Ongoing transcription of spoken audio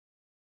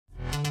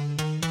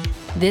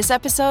This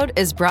episode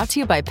is brought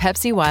to you by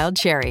Pepsi Wild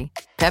Cherry.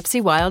 Pepsi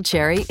Wild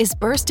Cherry is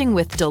bursting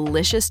with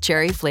delicious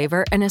cherry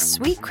flavor and a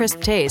sweet,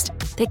 crisp taste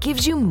that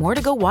gives you more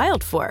to go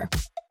wild for.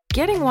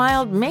 Getting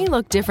wild may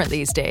look different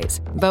these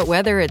days, but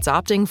whether it's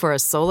opting for a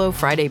solo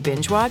Friday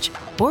binge watch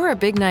or a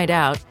big night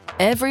out,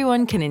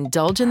 everyone can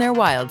indulge in their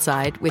wild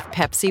side with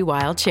Pepsi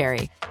Wild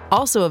Cherry.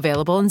 Also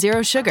available in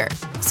Zero Sugar.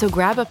 So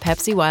grab a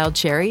Pepsi Wild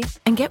Cherry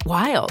and get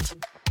wild.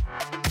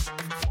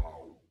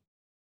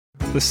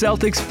 The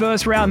Celtics'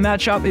 first round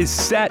matchup is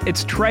set.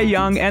 It's Trae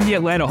Young and the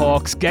Atlanta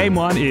Hawks. Game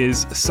 1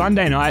 is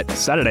Saturday night,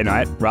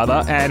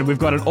 and we've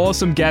got an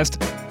awesome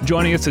guest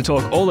joining us to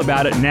talk all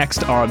about it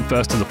next on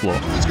First to the Floor.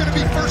 He's going to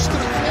be first to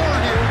the floor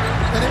here,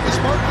 and it was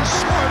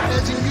Marcus Smart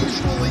as he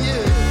usually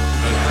is.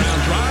 Brown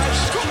drives,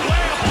 scoop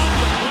layup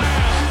off the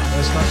glass.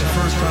 That's not the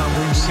first time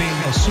we've seen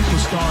a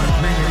superstar in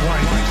green and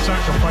white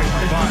sacrifice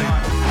the body.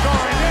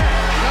 Garnett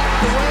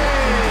knocked away.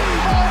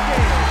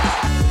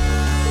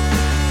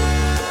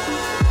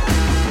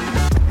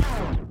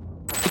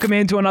 Welcome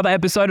into another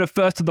episode of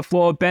First to the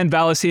Floor. Ben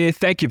Vallis here.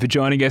 Thank you for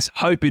joining us.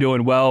 Hope you're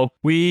doing well.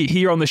 We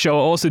here on the show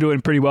are also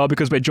doing pretty well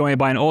because we're joined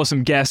by an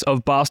awesome guest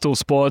of Barstool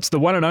Sports, the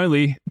one and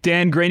only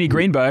Dan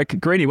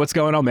Greenberg. Greeny, what's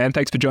going on, man?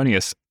 Thanks for joining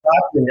us.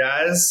 Happy,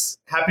 guys.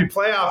 Happy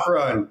playoff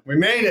run. We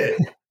made it.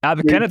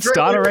 Can it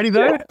start already,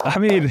 though? I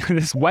mean,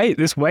 this wait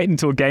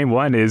until game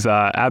 1 is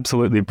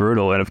absolutely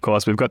brutal. And, of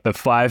course, we've got the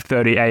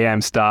 5:30 a.m.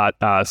 start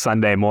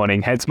Sunday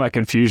morning, hence my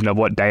confusion of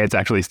what day it's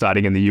actually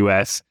starting in the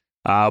US.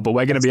 But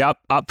we're going to be up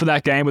for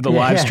that game with a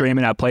live stream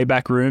in our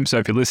playback room. So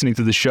if you're listening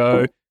to the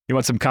show, you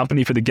want some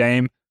company for the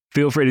game,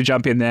 feel free to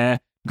jump in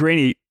there.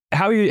 Greeny,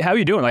 how are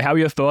you doing? Like, how are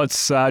your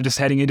thoughts just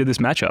heading into this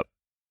matchup?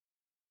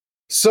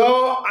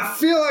 So I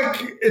feel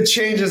like it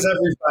changes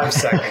every 5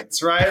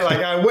 seconds, right? Like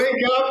I wake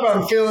up,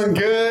 I'm feeling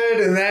good,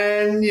 and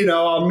then,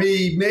 I'll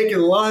be making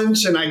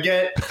lunch and I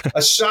get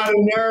a shot of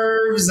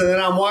nerves, and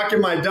then I'm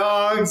walking my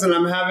dogs and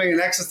I'm having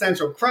an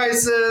existential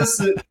crisis.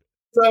 So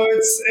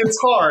it's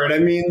hard. I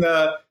mean,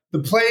 the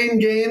playing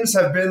games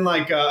have been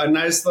like a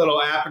nice little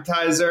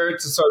appetizer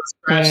to sort of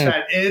scratch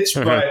that itch.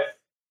 But,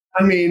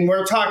 I mean,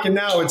 we're talking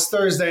now, it's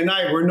Thursday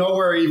night. We're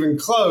nowhere even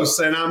close,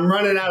 and I'm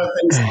running out of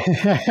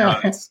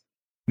things.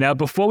 Now,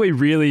 before we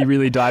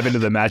really dive into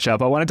the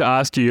matchup, I wanted to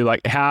ask you,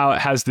 like, how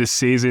has this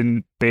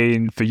season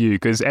been for you?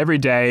 Because every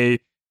day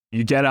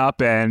you get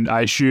up and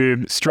I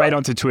assume straight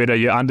onto Twitter,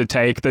 you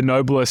undertake the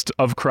noblest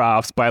of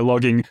crafts by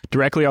logging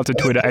directly onto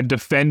Twitter and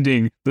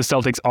defending the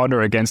Celtics'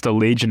 honor against a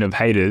legion of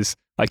haters.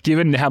 Like,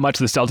 given how much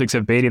the Celtics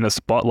have been in the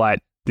spotlight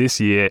this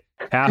year,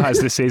 how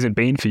has this season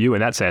been for you in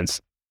that sense?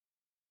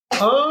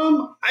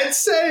 I'd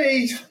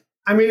say,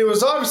 I mean, it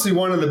was obviously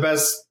one of the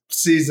best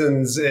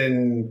seasons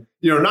in,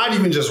 not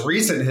even just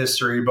recent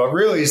history, but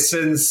really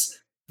since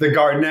the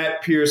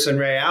Garnett, Pierce, and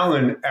Ray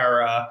Allen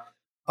era.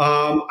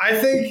 I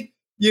think,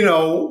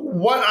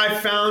 what I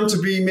found to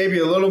be maybe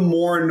a little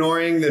more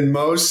annoying than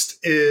most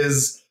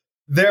is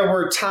there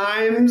were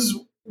times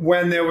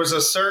when there was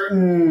a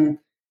certain,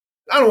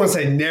 I don't want to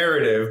say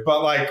narrative,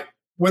 but like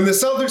when the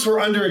Celtics were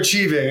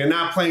underachieving and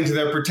not playing to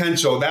their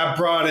potential, that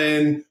brought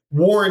in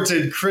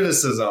warranted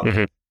criticism.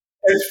 Mm-hmm.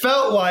 It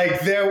felt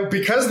like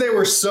because they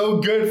were so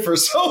good for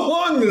so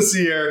long this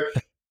year,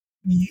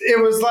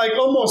 it was like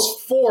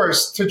almost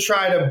forced to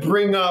try to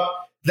bring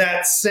up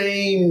that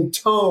same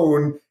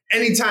tone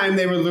anytime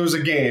they would lose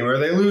a game or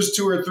they lose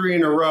 2 or 3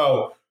 in a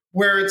row,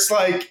 where it's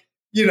like,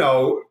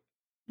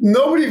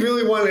 nobody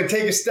really wanted to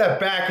take a step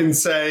back and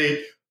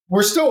say,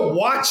 we're still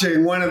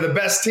watching one of the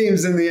best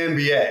teams in the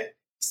NBA.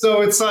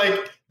 So it's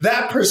like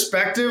that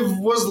perspective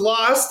was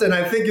lost. And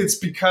I think it's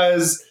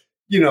because,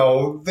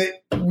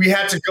 we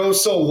had to go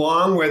so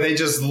long where they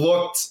just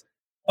looked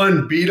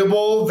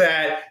unbeatable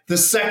that the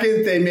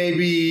second they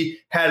maybe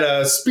had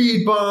a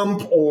speed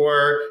bump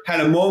or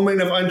had a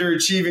moment of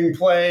underachieving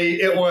play,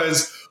 it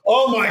was,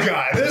 oh my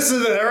God, this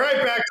is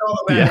right back to all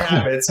the bad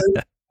habits.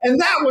 And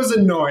that was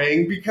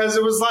annoying because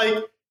it was like,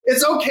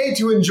 it's okay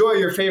to enjoy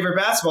your favorite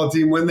basketball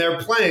team when they're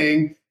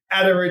playing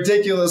at a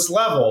ridiculous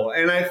level.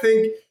 And I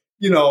think,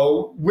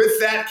 with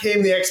that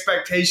came the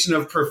expectation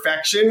of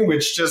perfection,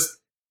 which just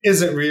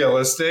isn't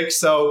realistic.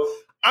 So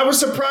I was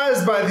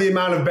surprised by the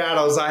amount of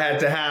battles I had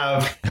to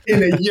have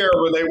in a year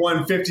where they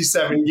won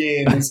 57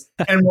 games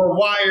and were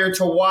wire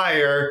to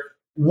wire,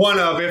 one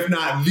of, if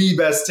not the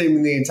best team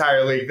in the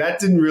entire league. That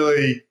didn't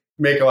really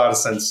make a lot of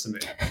sense to me.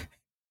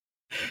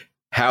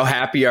 How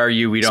happy are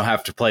you we don't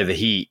have to play the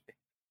Heat?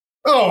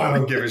 Oh, I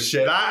don't give a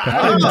shit.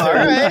 I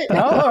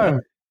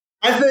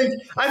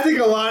think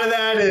a lot of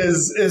that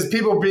is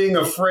people being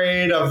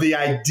afraid of the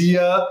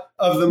idea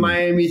of the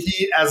Miami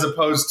Heat as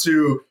opposed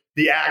to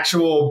the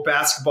actual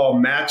basketball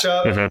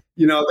matchup. Mm-hmm.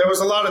 There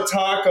was a lot of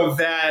talk of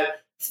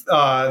that,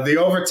 the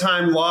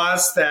overtime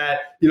loss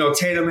that,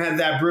 Tatum had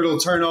that brutal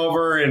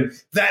turnover and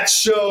that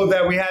showed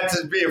that we had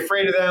to be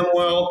afraid of them.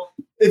 Well,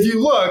 if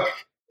you look,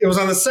 it was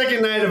on the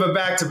second night of a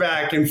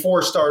back-to-back and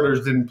 4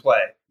 starters didn't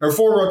play or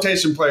 4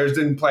 rotation players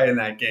didn't play in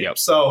that game. Yep.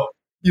 So,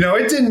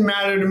 it didn't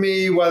matter to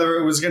me whether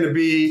it was going to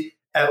be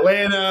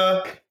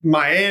Atlanta,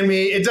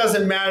 Miami. It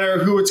doesn't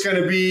matter who it's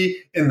going to be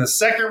in the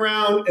second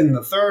round, in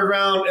the third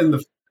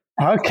round,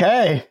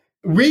 Okay.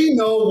 We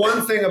know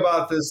one thing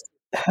about this,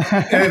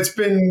 and it's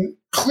been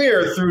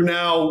clear through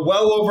now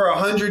well over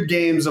 100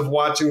 games of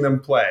watching them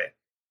play.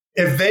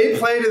 If they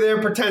play to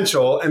their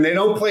potential and they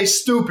don't play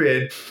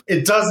stupid,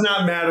 it does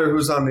not matter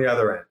who's on the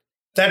other end.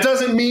 That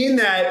doesn't mean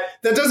they're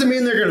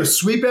going to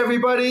sweep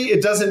everybody.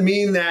 It doesn't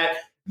mean that,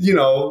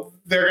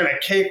 they're going to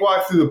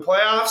cakewalk through the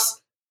playoffs.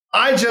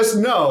 I just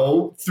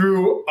know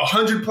through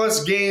 100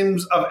 plus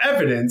games of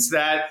evidence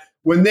that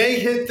when they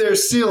hit their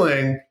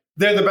ceiling,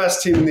 they're the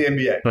best team in the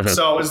NBA. Okay.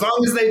 So as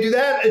long as they do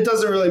that, it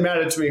doesn't really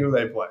matter to me who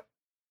they play.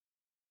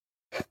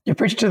 You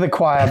preach to the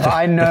choir, but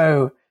I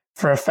know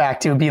for a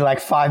fact it would be like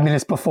 5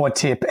 minutes before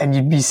tip and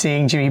you'd be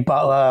seeing Jimmy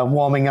Butler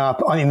warming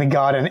up in the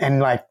Garden and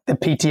like the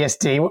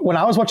PTSD. When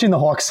I was watching the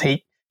Hawks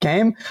Heat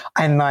game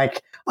and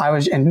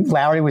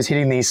Lowry was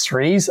hitting these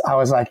threes, I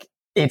was like,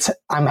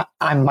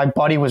 my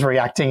body was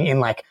reacting in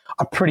like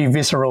a pretty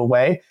visceral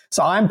way.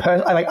 So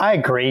I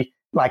agree,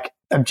 like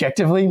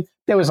objectively,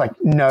 there was like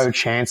no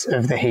chance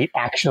of the Heat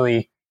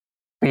actually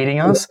beating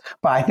us.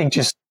 But I think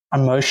just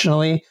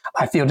emotionally,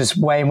 I feel just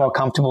way more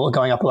comfortable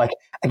going up like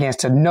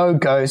against a no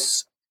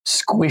ghosts,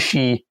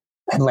 squishy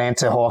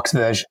Atlanta Hawks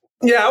version.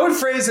 Yeah, I would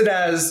phrase it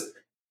as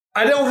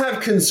I don't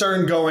have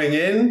concern going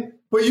in,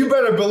 but you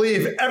better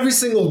believe every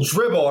single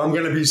dribble I'm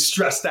going to be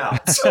stressed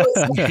out. So it's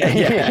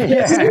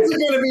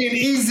going to be an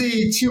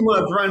easy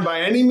 2-month run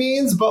by any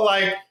means, but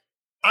like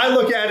I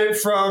look at it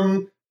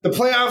from the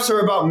playoffs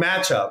are about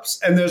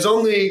matchups, and there's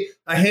only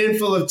a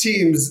handful of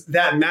teams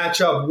that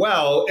match up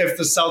well if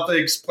the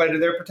Celtics play to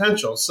their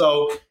potential.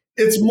 So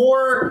it's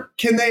more,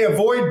 can they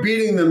avoid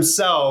beating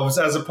themselves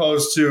as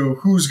opposed to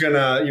who's going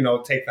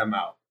to, take them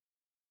out?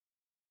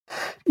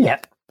 Yeah.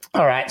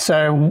 All right.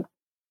 So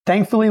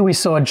thankfully we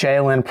saw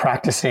Jalen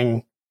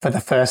practicing for the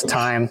first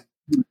time.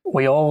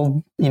 We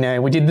all,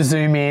 we did the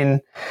zoom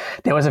in.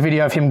 There was a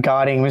video of him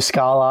guarding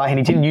Muscala, and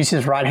he didn't use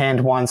his right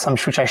hand once,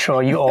 which I'm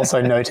sure you also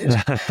noted.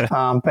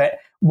 But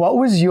what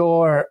was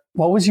your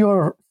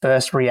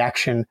first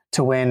reaction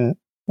to when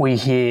we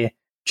hear,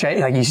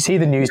 you see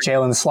the news,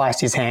 Jalen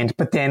sliced his hand,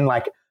 but then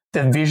like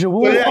the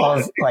visual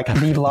of like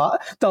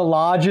the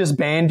largest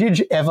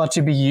bandage ever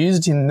to be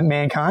used in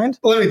mankind?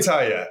 Let me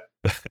tell you.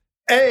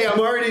 A, I'm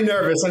already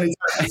nervous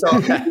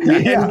anytime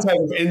any type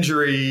of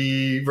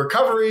injury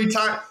recovery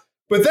time.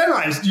 But then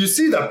you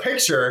see the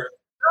picture.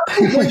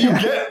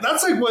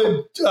 That's like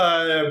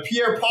what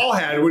Pierre Paul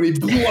had when he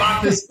blew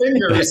off his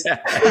fingers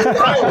with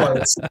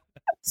fireworks.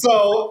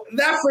 So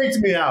that freaked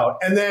me out.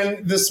 And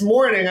then this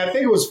morning, I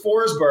think it was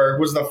Forsberg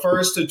was the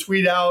first to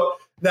tweet out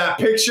that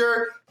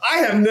picture. I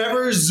have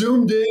never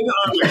zoomed in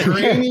on a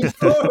grainy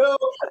photo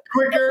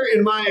quicker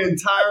in my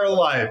entire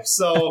life.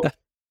 So,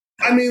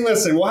 I mean,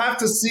 listen, we'll have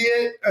to see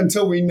it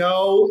until we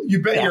know.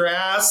 You bet your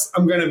ass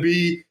I'm going to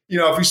be,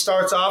 if he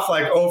starts off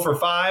like 0 for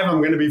 5, I'm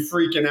going to be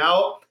freaking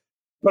out.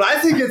 But I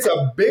think it's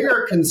a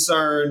bigger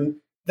concern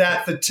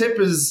that the tip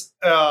is,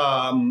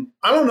 I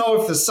don't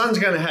know if the sun's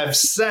going to have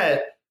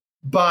set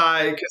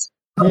by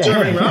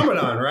during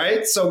Ramadan,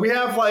 right? So we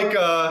have like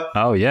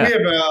we have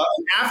an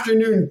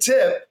afternoon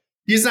tip.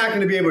 He's not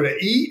going to be able to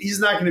eat. He's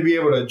not going to be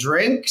able to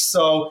drink.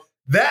 So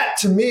that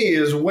to me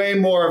is way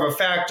more of a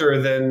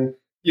factor than,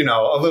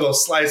 a little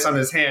slice on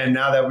his hand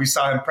now that we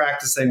saw him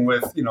practicing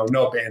with,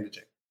 no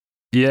bandaging.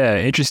 Yeah,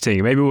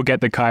 interesting. Maybe we'll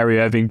get the Kyrie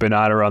Irving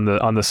banana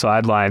on the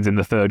sidelines in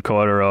the third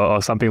quarter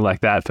or something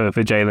like that for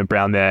Jaylen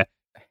Brown there.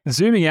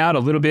 Zooming out a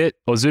little bit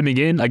or zooming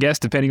in, I guess,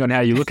 depending on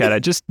how you look at it,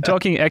 just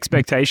talking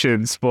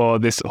expectations for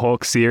this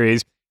Hawks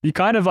series, you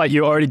kind of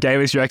you already gave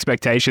us your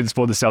expectations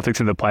for the Celtics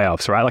in the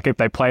playoffs, right? Like if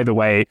they play the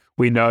way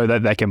we know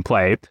that they can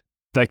play,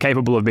 they're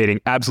capable of beating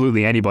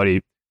absolutely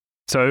anybody.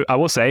 So I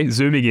will say,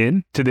 zooming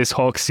in to this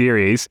Hawks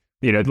series,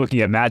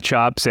 looking at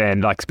matchups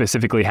and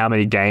specifically how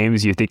many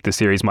games you think the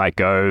series might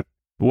go,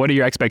 what are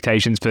your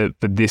expectations for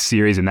this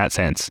series in that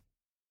sense?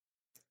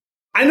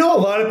 I know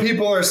a lot of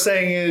people are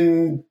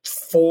saying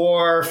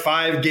 4 or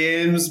 5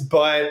 games,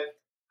 but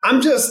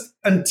I'm just,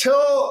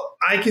 until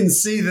I can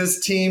see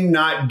this team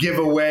not give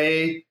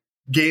away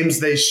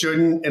games they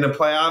shouldn't in a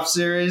playoff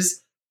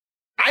series,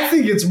 I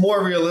think it's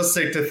more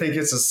realistic to think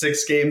it's a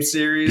 6-game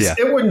series. Yeah.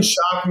 It wouldn't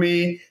shock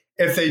me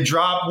if they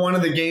drop one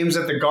of the games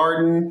at the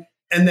Garden.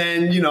 And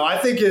then, I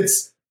think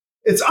it's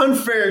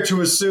unfair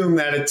to assume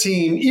that a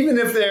team, even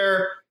if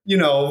they're,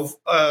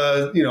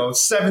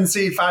 7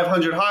 seed,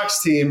 500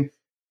 Hawks team,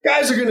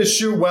 guys are going to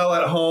shoot well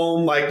at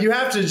home. Like you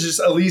have to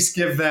just at least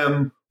give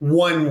them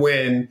one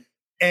win.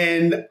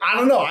 And I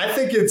don't know. I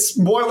think it's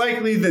more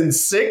likely than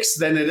 6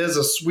 than it is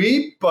a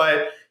sweep.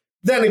 But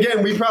then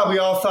again, we probably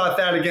all thought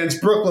that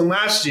against Brooklyn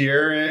last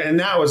year, and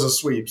that was a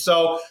sweep.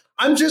 So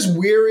I'm just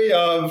weary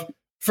of,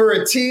 for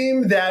a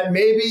team that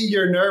maybe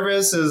you're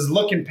nervous is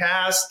looking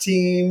past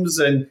teams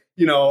and,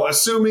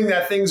 assuming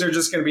that things are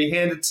just going to be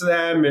handed to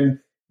them. And,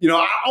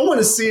 I want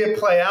to see it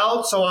play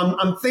out. So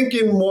I'm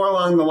thinking more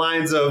along the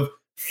lines of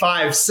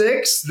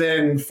 5-6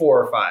 than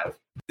 4 or 5.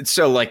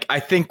 So I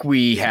think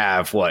we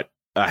have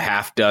a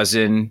half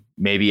dozen,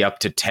 maybe up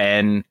to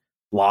 10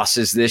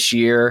 losses this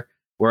year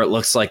where it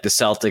looks like the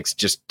Celtics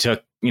just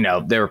took,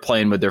 they were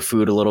playing with their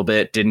food a little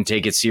bit, didn't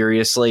take it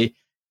seriously.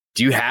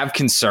 Do you have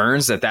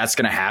concerns that that's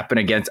going to happen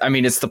against? I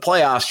mean, it's the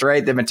playoffs,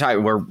 right? They've been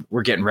talking.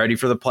 We're getting ready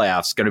for the playoffs.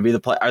 It's going to be the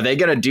play. Are they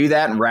going to do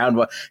that in round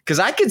one? Because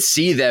I could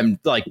see them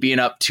like being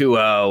up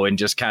 2-0 and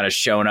just kind of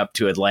showing up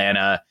to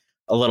Atlanta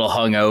a little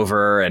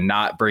hungover and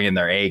not bringing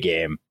their A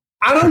game.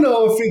 I don't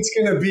know if it's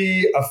going to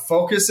be a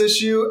focus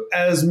issue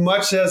as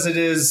much as it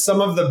is some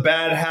of the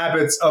bad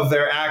habits of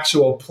their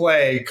actual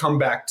play come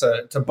back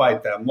to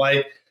bite them.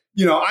 Like,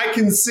 I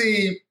can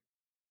see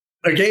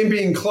a game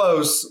being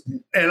close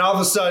and all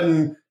of a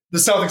sudden the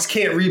Celtics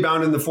can't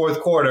rebound in the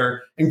fourth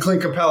quarter and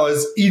Clint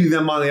Capella's eating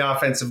them on the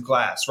offensive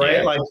glass, right?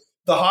 Yeah. Like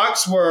the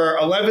Hawks were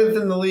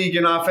 11th in the league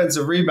in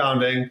offensive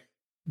rebounding.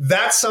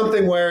 That's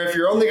something where if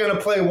you're only going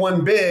to play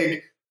one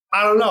big,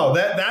 I don't know.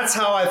 That's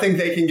how I think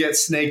they can get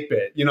snake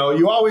bit.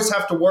 You always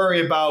have to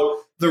worry about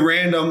the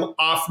random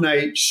off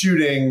night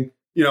shooting,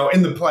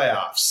 in the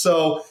playoffs.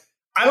 So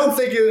I don't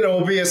think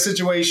it'll be a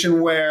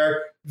situation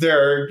where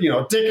they're,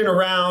 dicking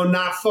around,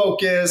 not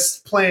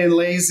focused, playing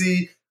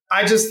lazy.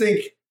 I just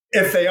think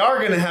if they are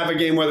going to have a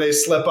game where they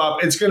slip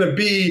up, it's going to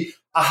be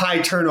a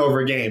high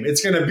turnover game.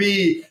 It's going to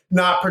be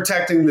not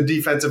protecting the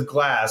defensive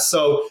glass.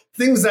 So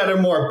things that are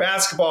more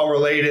basketball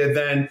related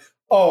than,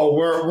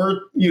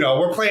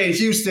 we're playing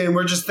Houston.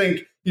 We just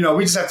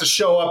have to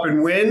show up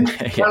and win.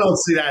 Yeah. I don't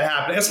see that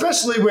happening,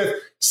 especially with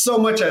so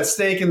much at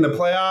stake in the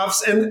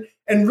playoffs.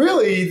 And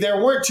really,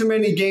 there weren't too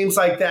many games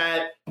like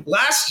that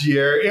last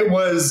year. It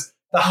was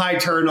the high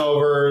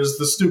turnovers,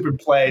 the stupid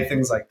play,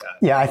 things like that.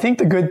 Yeah, I think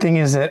the good thing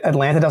is that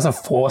Atlanta doesn't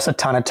force a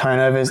ton of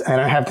turnovers and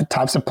don't have the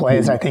types of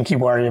players I think you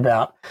worry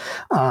about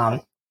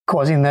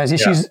causing those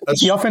issues.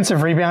 The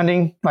offensive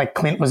rebounding, like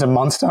Clint was a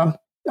monster,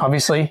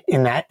 obviously,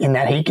 in that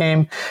Heat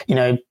game.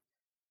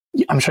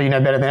 I'm sure you know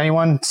better than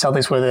anyone,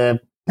 Celtics were the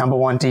number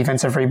one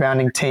defensive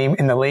rebounding team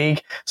in the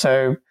league.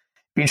 So it'd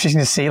be interesting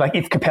to see, like,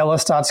 if Capella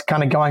starts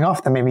kind of going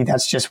off, then maybe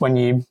that's just when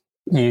you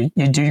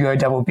do go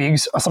double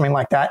bigs or something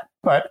like that.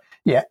 But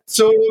yeah.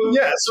 So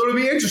it'll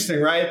be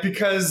interesting, right?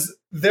 Because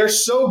they're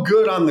so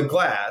good on the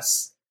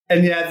glass.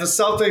 And yet the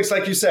Celtics,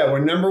 like you said, were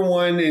number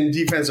one in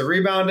defensive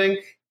rebounding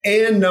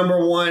and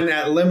number one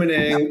at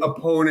limiting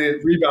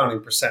opponent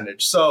rebounding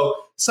percentage. So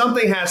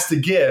something has to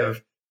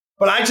give.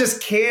 But I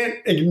just can't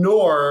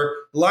ignore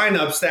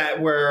lineups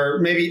where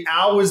maybe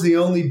Al was the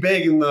only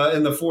big in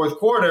the fourth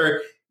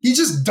quarter. He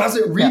just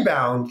doesn't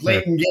rebound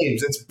late in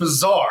games. It's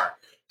bizarre.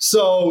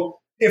 So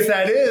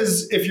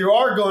if you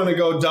are going to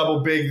go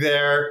double big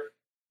there,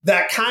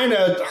 that kind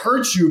of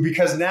hurts you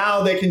because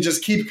now they can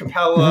just keep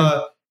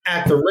Capella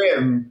at the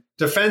rim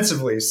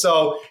defensively.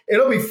 So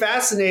it'll be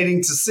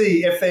fascinating to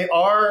see if they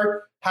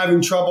are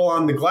having trouble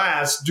on the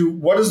glass.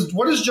 What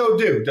does Joe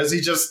do? Does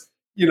he just,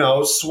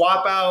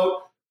 swap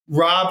out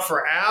Rob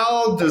for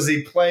Al? Does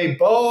he play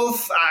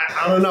both?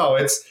 I don't know.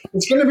 It's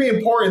going to be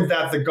important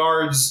that the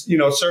guards,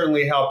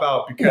 certainly help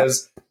out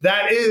because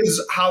that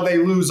is how they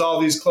lose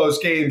all these close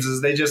games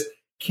is they just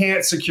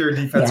can't secure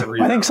defensive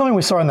rebound. I think something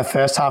we saw in the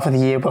first half of the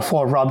year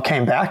before Rob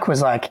came back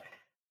was like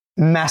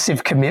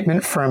massive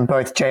commitment from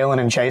both Jalen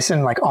and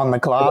Jason, like on the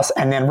glass.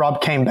 And then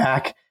Rob came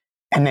back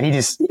and then he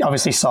just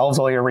obviously solves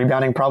all your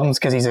rebounding problems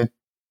because he's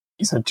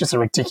just a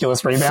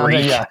ridiculous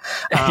rebounder.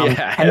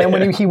 Yeah. And then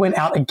when he went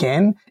out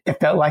again, it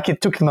felt like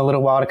it took him a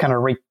little while to kind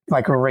of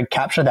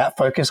recapture that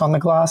focus on the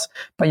glass.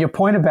 But your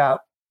point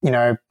about,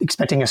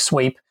 expecting a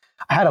sweep,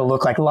 I had a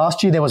look. Like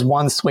last year, there was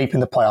one sweep in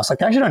the playoffs. Like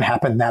they actually don't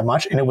happen that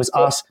much. And it was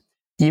us.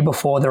 Year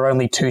before, there were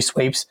only two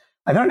sweeps.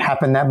 They don't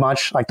happen that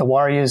much. Like the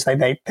Warriors,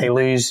 they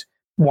lose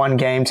one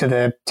game to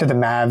the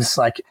Mavs.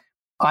 Like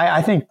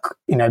I think,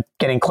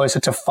 getting closer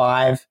to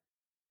 5,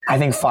 I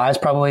think 5 is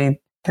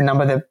probably the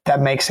number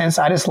that makes sense.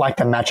 I just like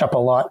the matchup a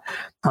lot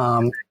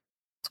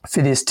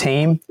for this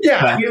team. Yeah,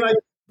 I mean, like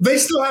they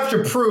still have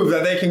to prove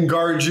that they can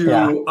guard you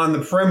on the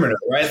perimeter,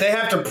 right? They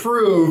have to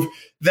prove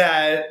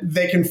that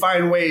they can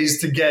find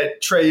ways to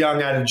get Trae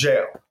Young out of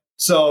jail.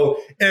 So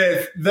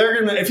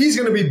if he's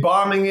gonna be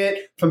bombing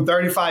it from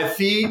 35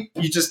 feet,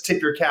 you just tip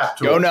your cap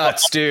to him. Go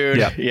nuts, dude.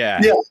 Yeah.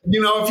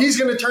 If he's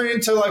gonna turn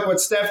into like what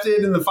Steph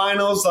did in the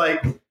finals,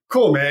 like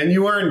cool, man,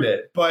 you earned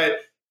it. But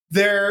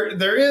there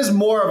is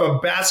more of a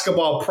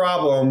basketball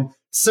problem,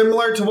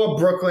 similar to what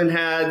Brooklyn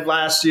had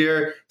last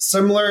year,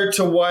 similar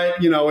to what,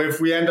 if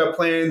we end up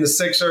playing the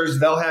Sixers,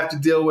 they'll have to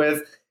deal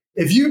with.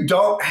 If you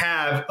don't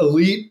have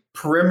elite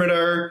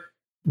perimeter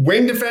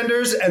wing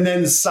defenders and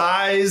then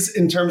size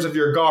in terms of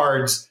your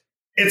guards,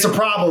 it's a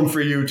problem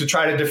for you to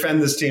try to defend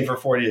this team for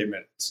 48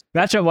 minutes.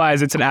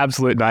 Matchup-wise, it's an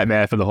absolute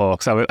nightmare for the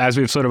Hawks. So as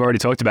we've sort of already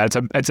talked about,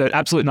 it's an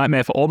absolute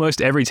nightmare for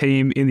almost every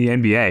team in the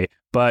NBA.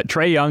 But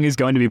Trae Young is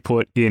going to be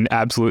put in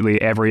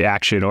absolutely every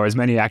action or as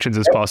many actions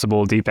as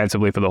possible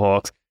defensively for the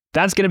Hawks.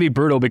 That's going to be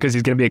brutal because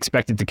he's going to be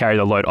expected to carry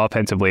the load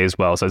offensively as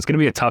well. So it's going to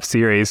be a tough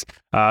series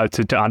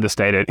to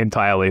understate it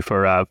entirely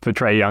for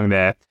Trae Young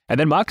there. And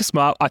then Marcus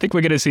Smart, I think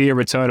we're going to see a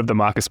return of the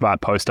Marcus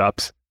Smart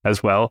post-ups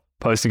as well,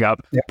 posting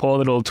up poor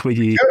little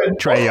twiggy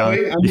Trae Young.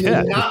 I mean,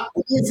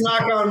 let's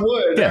knock on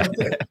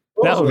wood.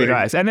 That would be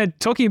nice. And then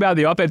talking about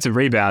the offensive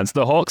rebounds,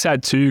 the Hawks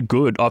had 2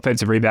 good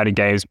offensive rebounding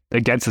games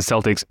against the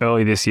Celtics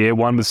early this year.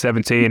 One with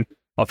 17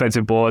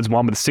 offensive boards,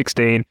 one with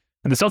 16.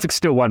 And the Celtics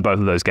still won both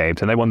of those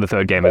games, and they won the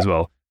third game as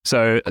well.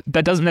 So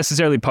that doesn't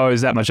necessarily pose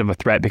that much of a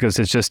threat because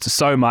there's just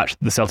so much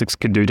the Celtics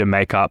can do to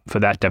make up for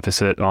that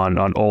deficit on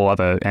all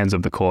other ends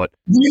of the court.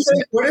 Do you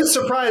think, would it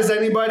surprise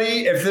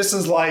anybody if this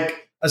is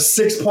like a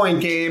 6-point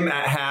game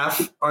at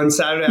half on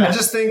Saturday? I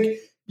just think,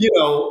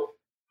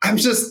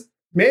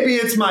 maybe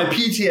it's my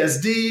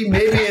PTSD.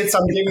 Maybe it's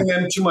I'm giving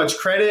them too much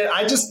credit.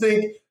 I just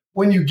think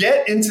when you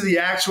get into the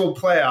actual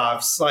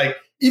playoffs, like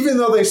even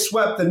though they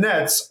swept the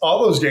Nets,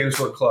 all those games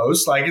were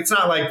close. Like it's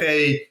not like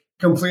they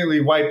completely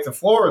wiped the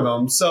floor with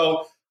them.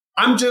 So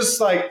I'm just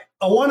like,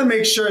 I want to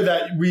make sure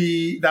that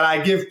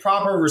I give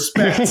proper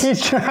respect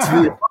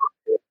to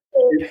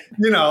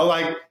the,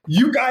 like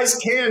you guys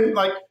can,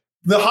 like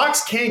the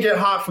Hawks can't get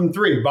hot from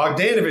 3.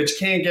 Bogdanovich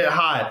can't get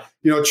hot.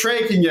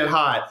 Trey can get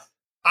hot.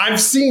 I've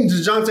seen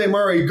DeJounte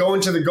Murray go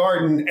into the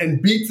Garden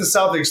and beat the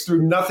Celtics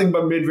through nothing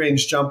but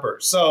mid-range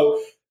jumpers.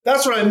 So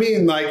that's what I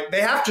mean. Like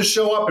they have to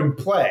show up and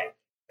play.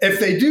 If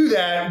they do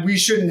that, we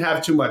shouldn't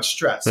have too much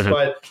stress. Mm-hmm.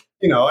 But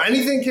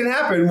anything can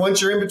happen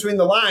once you're in between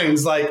the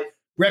lines. Like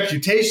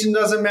reputation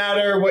doesn't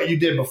matter. What you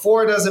did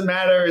before doesn't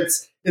matter.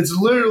 It's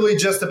literally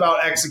just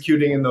about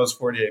executing in those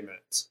 48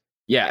 minutes.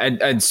 Yeah.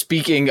 And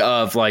speaking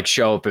of like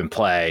show up and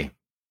play,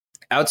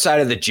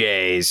 outside of the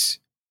Jays,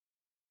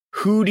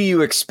 who do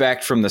you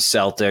expect from the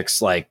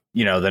Celtics, like,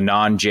 the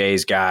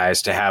non-Jays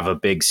guys to have a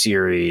big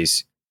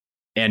series?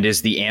 And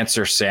is the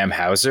answer Sam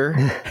Hauser?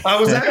 I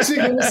was actually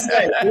going to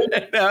say.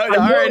 All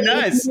right,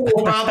 nice. People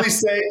will probably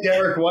say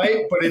Derek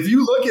White, but if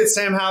you look at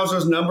Sam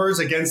Hauser's numbers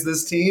against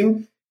this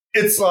team,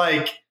 it's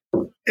like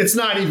it's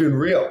not even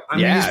real. I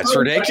mean, it's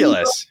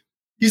ridiculous.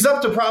 He's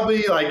up to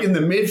probably like in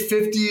the mid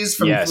 50s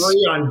from 3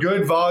 on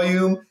good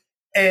volume,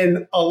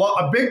 and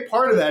a big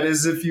part of that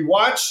is if you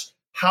watch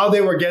how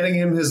they were getting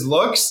him his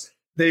looks,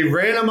 they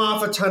ran him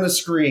off a ton of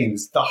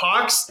screens. The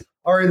Hawks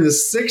are in the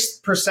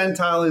 6th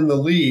percentile in the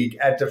league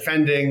at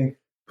defending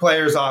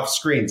players off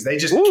screens. They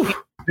just can't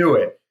do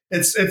it.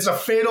 It's a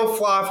fatal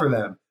flaw for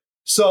them.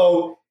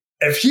 So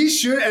if he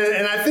should,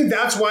 and I think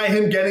that's why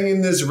him getting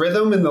in this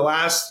rhythm in the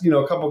last,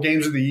 couple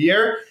games of the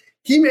year,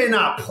 he may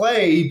not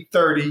play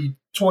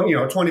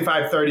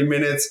 25, 30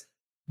 minutes,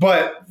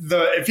 but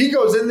if he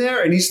goes in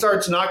there and he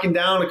starts knocking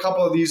down a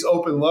couple of these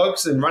open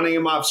looks and running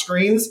him off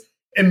screens,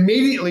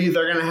 immediately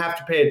they're going to have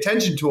to pay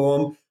attention to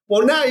him.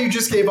 Well, now you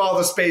just gave all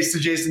the space to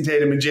Jason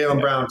Tatum and Jaylen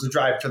Brown to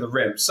drive to the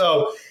rim.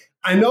 So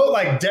I know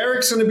like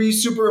Derek's going to be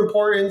super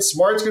important.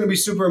 Smart's going to be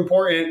super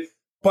important.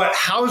 But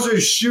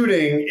Hauser's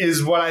shooting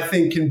is what I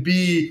think can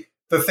be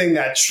the thing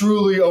that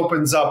truly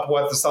opens up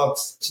what the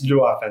Celtics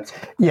do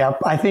offensively. Yeah,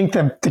 I think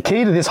the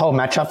key to this whole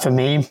matchup for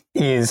me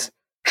is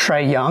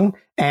Trae Young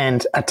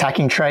and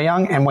attacking Trae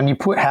Young. And when you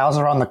put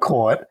Hauser on the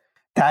court,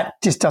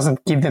 that just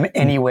doesn't give them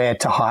anywhere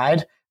to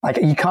hide. Like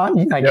you can't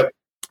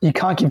You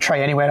can't give Trae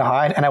anywhere to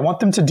hide, and I want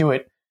them to do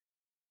it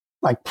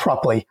like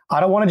properly. I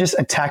don't want to just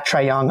attack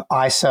Trae Young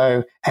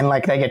ISO and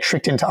like they get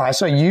tricked into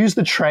ISO. Use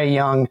the Trae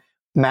Young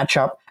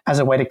matchup as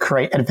a way to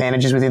create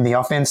advantages within the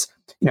offense.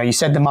 You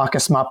said the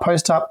Marcus Smart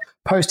post up,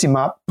 post him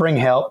up, bring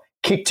help,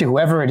 kick to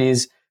whoever it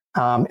is,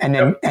 and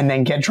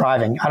then get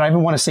driving. I don't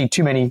even want to see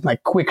too many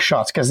like quick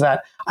shots because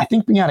that I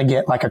think being able to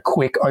get like a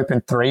quick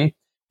open 3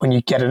 when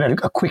you get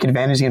a quick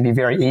advantage is going to be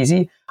very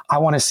easy. I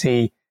want to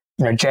see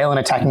Jaylen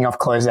attacking off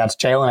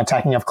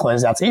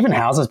closeouts. Even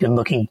Hauser's been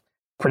looking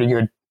pretty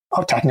good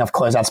attacking off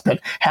closeouts. But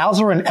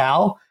Hauser and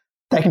Al,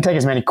 they can take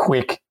as many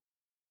quick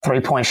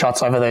 3-point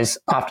shots over those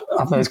after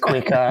those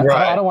quick. Right.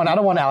 I don't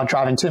want Al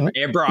driving too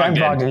many. I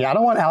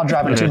don't want Al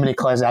driving too many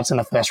closeouts in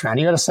the first round.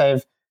 You got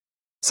to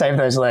save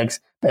those legs.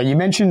 But you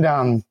mentioned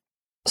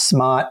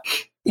Smart,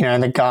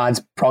 and the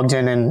guards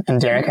Brogdon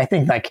and Derek. I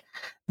think like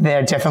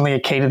they're definitely a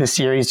key to the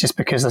series just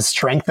because the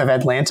strength of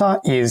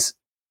Atlanta is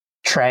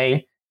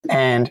Trae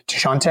and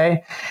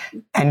DeJounte,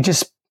 and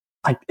just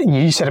like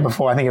you said it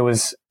before, I think it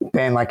was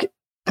Ben, like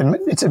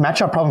it's a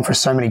matchup problem for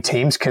so many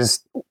teams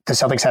because the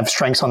Celtics have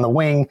strengths on the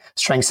wing,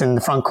 strengths in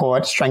the front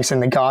court, strengths in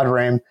the guard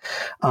room.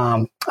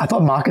 I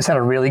thought Marcus had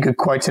a really good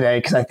quote today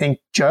because I think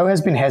Joe has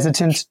been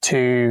hesitant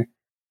to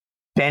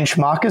bench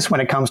Marcus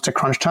when it comes to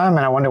crunch time,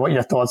 and I wonder what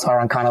your thoughts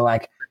are on kind of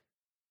like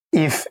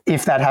if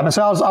that happens.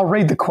 So I'll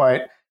read the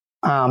quote.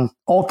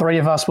 All 3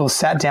 of us will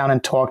sat down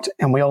and talked,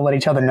 and we all let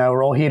each other know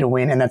we're all here to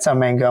win, and that's our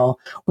main goal.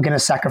 We're going to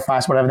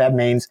sacrifice whatever that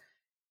means.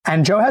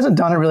 And Joe hasn't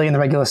done it really in the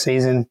regular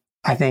season.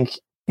 I think,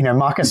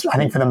 Marcus, I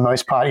think for the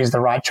most part is the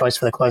right choice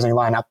for the closing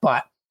lineup.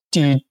 But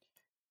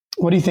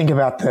what do you think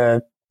about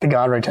the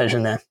guard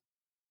rotation there?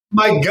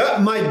 My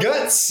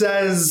gut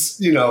says,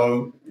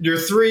 your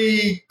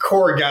 3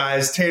 core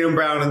guys, Tatum,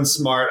 Brown, and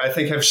Smart, I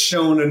think have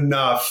shown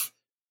enough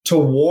to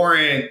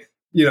warrant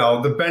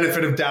the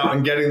benefit of doubt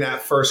and getting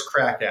that first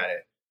crack at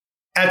it.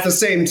 At the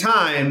same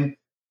time,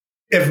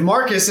 if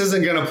Marcus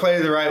isn't going to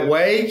play the right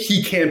way,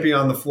 he can't be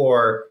on the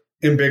floor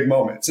in big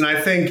moments. And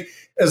I think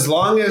as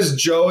long as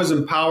Joe is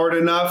empowered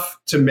enough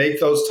to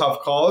make those tough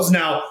calls,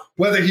 now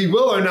Whether he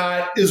will or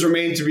not is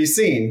remained to be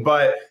seen.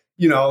 But,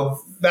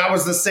 that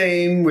was the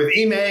same with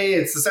Ime.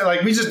 It's the same.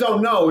 Like, we just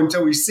don't know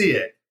until we see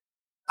it.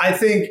 I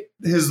think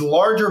his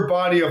larger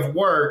body of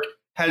work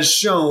has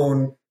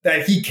shown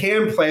that he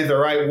can play the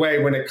right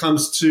way when it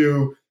comes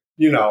to,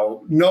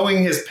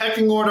 knowing his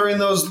pecking order in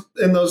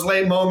those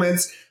late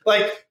moments.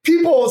 Like,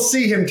 people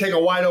see him take a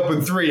wide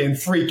open three and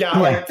freak out.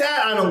 Like,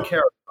 that I don't care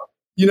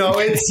about.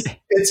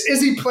 It's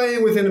is he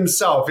playing within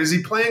himself? Is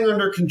he playing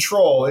under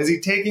control? Is he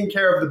taking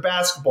care of the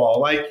basketball?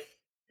 Like,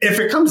 if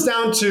it comes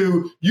down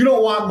to you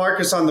don't want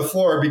Marcus on the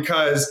floor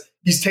because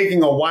he's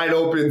taking a wide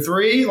open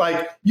three,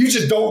 like, you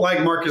just don't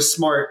like Marcus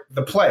Smart,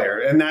 the player,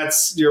 and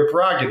that's your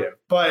prerogative.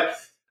 But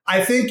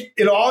I think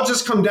it all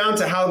just come down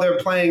to how they're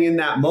playing in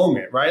that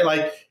moment, right?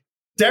 Like,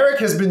 Derek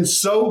has been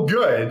so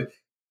good,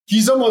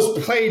 he's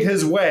almost played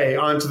his way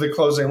onto the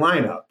closing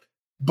lineup.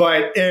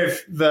 But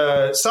if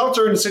the Celtics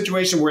are in a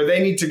situation where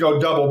they need to go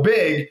double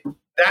big,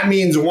 that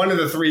means one of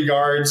the three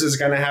guards is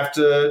going to have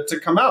to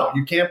come out.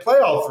 You can't play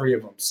all three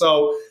of them.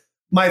 So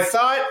my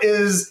thought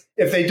is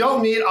if they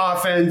don't need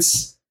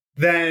offense,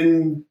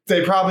 then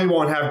they probably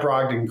won't have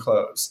Brogdon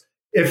close.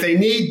 If they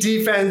need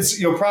defense,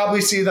 you'll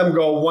probably see them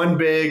go one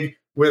big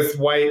with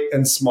White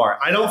and Smart.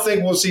 I don't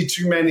think we'll see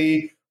too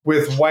many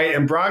with White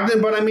and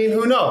Brogdon, but I mean,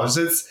 who knows?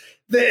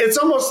 It's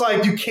almost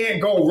like you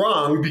can't go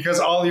wrong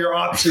because all your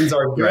options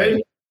are good.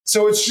 Right.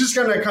 So it's just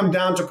going to come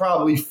down to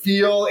probably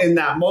feel in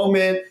that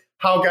moment,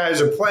 how guys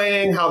are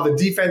playing, how the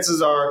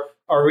defenses are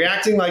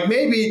reacting. Like,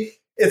 maybe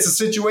it's a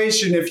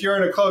situation if you're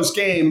in a close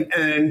game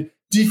and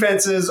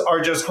defenses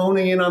are just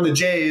honing in on the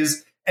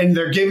Jays and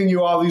they're giving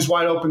you all these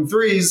wide open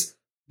threes,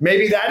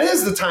 maybe that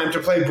is the time to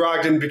play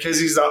Brogdon because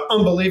he's an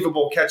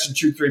unbelievable catch and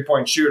shoot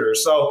 3-point shooter.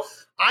 So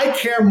I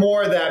care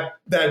more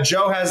that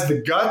Joe has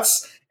the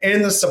guts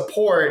and the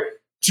support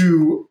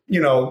to,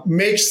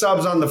 make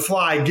subs on the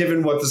fly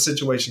given what the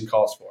situation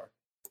calls for.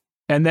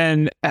 And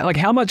then, like,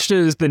 how much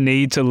does the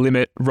need to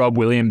limit Rob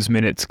Williams'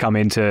 minutes come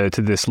into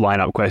this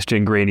lineup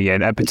question, Greeny?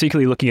 And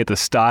particularly looking at the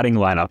starting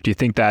lineup, do you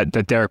think that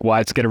Derek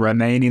White's going to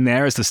remain in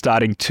there as the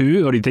starting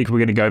two, or do you think we're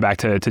going to go back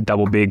to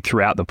double big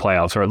throughout the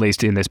playoffs, or at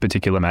least in this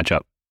particular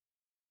matchup?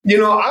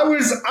 I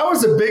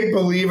was a big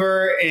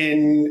believer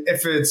in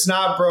if it's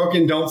not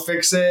broken, don't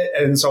fix it.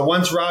 And so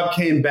once Rob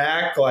came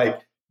back, like,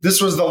 this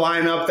was the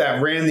lineup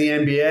that ran the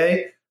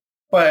NBA.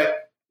 But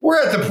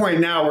we're at the point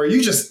now where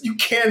you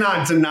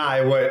cannot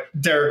deny what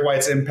Derek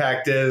White's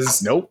impact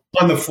is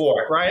on the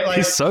floor, right? Like,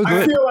 he's so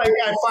good. I feel like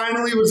I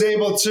finally was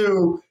able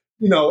to,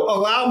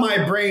 allow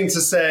my brain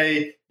to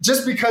say,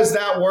 just because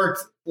that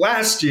worked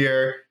last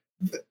year,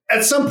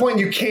 at some point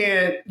you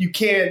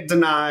can't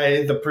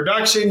deny the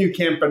production, you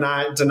can't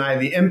deny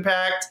the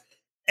impact.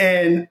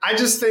 And I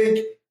just think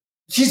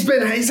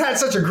he's had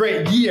such a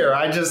great year.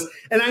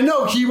 And I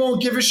know he won't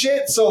give a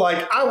shit. So,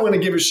 like, I want to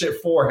give a shit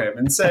for him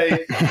and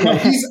say,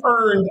 he's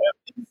earned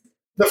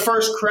the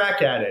first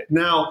crack at it.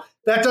 Now,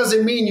 that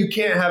doesn't mean you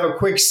can't have a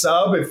quick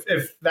sub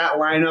if that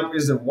lineup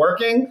isn't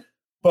working.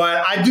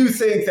 But I do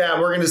think that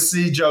we're going to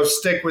see Joe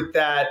stick with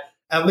that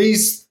at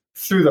least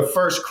through the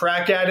first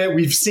crack at it.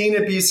 We've seen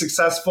it be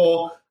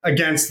successful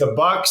against the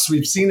Bucks.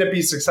 We've seen it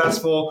be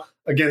successful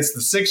against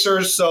the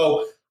Sixers.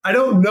 So I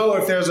don't know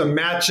if there's a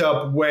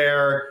matchup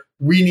where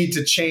we need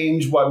to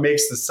change what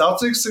makes the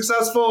Celtics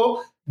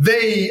successful.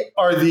 They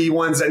are the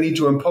ones that need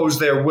to impose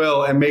their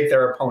will and make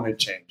their opponent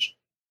change.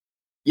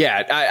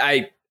 Yeah,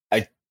 I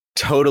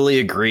totally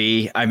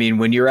agree. I mean,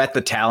 when you're at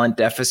the talent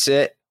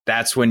deficit,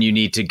 that's when you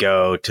need to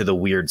go to the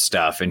weird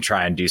stuff and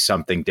try and do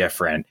something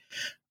different.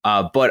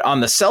 But on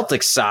the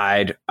Celtics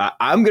side,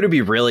 I'm going to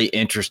be really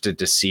interested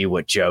to see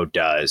what Joe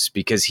does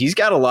because he's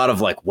got a lot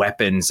of like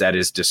weapons at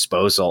his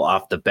disposal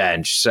off the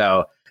bench.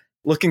 So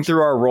looking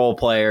through our role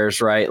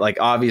players, right? Like,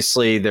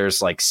 obviously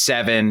there's like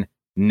 7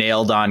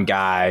 nailed on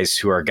guys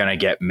who are going to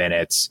get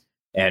minutes,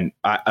 and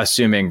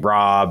assuming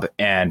Rob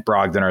and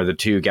Brogdon are the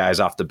 2 guys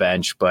off the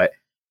bench, but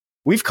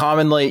we've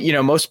commonly,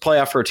 most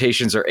playoff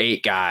rotations are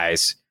 8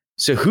 guys.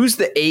 So who's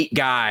the 8th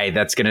guy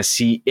that's going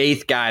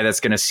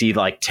to see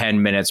like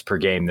 10 minutes per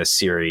game this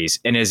series?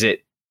 And is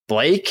it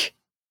Blake,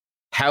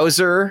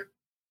 Hauser,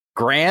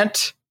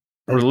 Grant,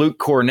 or Luke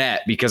Cornett?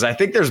 Because I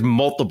think there's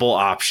multiple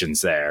options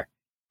there.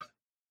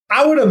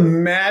 I would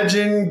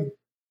imagine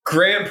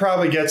Grant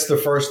probably gets the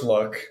first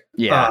look.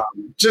 Yeah.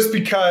 Just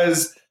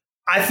because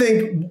I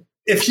think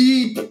if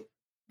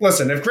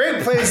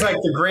Grant plays like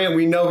the Grant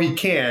we know he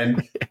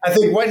can, I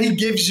think what he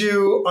gives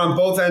you on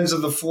both ends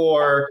of the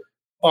floor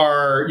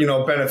are,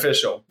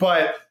 beneficial.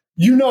 But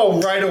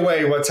right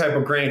away what type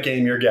of Grant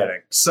game you're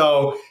getting.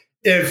 So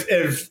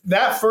if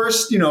that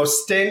first,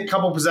 stint,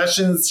 couple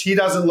possessions, he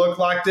doesn't look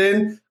locked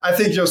in, I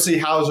think you'll see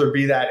Hauser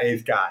be that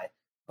 8th guy.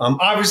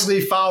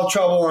 Obviously, foul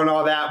trouble and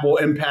all that will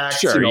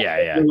impact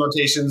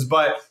rotations,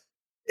 but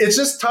it's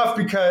just tough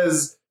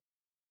because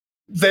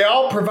they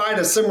all provide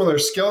a similar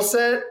skill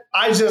set.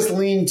 I just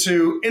lean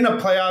to, in a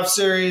playoff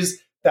series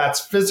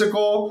that's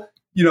physical,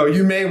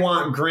 you may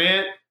want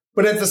Grant,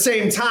 but at the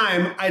same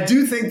time, I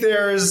do think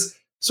there's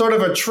sort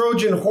of a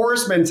Trojan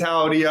horse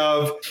mentality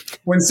of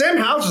when Sam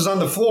Hauser's on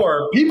the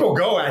floor, people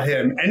go at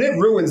him and it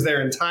ruins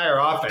their entire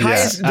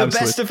offense. The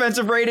best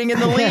defensive rating in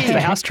the league.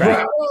 The house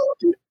track.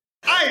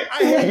 I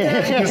hate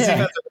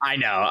that. I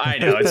know.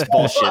 It's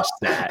bullshit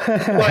stat.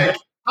 Like,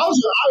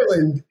 Hauser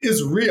Island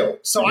is real.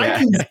 So I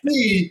can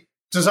see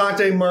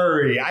DeJounte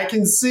Murray. I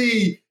can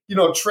see,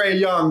 Trae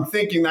Young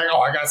thinking like,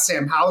 I got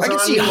Sam Hauser. I can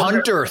see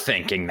Hunter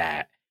thinking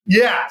that.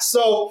 Yeah.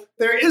 So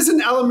there is an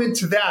element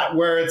to that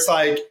where it's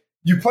like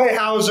you play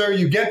Hauser,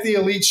 you get the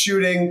elite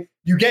shooting,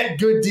 you get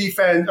good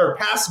defense or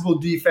passable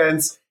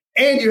defense,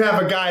 and you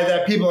have a guy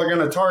that people are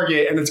going to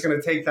target and it's going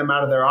to take them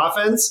out of their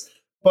offense.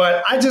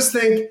 But I just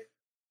think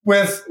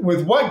with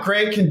what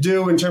Grant can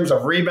do in terms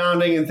of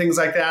rebounding and things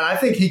like that, I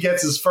think he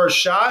gets his first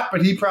shot,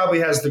 but he probably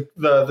has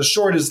the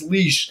shortest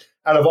leash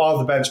out of all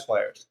the bench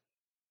players.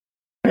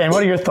 Ben,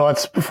 what are your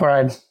thoughts before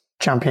I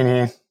jump in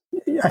here?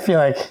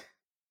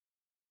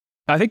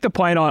 I think the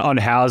point on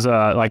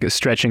Hauser, like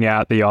stretching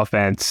out the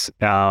offense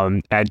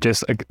and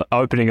just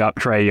opening up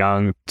Trae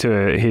Young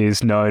to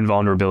his known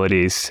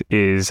vulnerabilities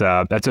is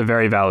that's a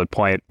very valid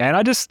point. And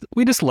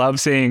we just love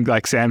seeing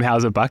like Sam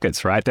Hauser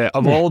buckets, right?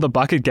 Of all the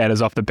bucket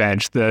getters off the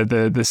bench,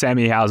 the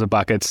Sammy Hauser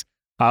buckets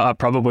are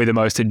probably the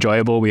most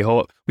enjoyable.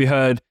 We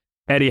heard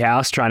Eddie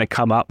House trying to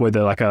come up with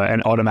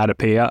an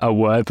onomatopoeia, a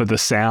word for the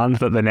sound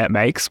that the net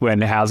makes when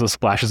Hauser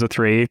splashes a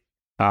three.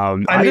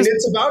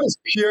 It's about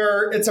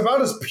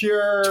as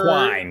pure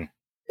twine.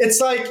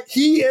 It's like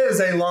he is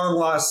a long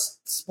lost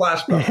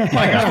splash bucket.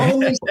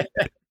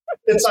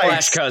 It's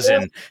splash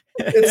cousin.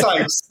 It's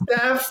like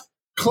Steph,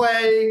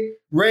 Clay,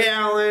 Ray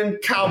Allen,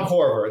 Kyle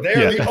Korver.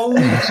 They're the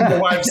only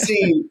people I've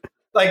seen.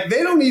 Like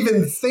they don't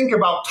even think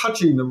about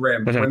touching the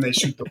rim when they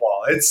shoot the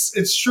ball.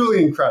 It's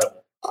truly incredible.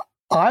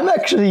 I'm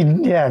actually,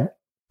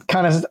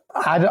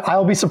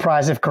 I'll be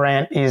surprised if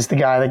Grant is the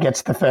guy that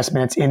gets the first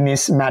minutes in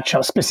this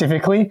matchup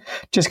specifically,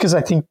 just because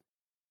I think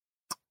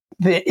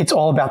it's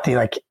all about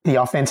the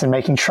offense and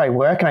making Trae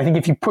work. And I think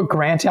if you put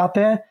Grant out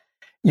there,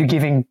 you're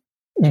giving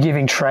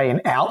Trae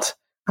an out.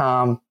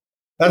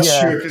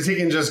 That's true, because he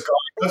can just go.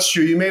 That's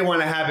true. You may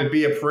want to have it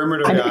be a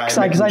perimeter guy.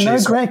 Because I know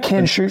Grant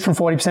can shoot from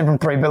 40% from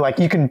three, but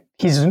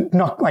he's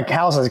not like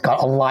Hauser's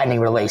got a lightning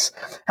release.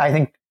 I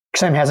think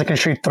Sam Hauser can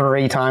shoot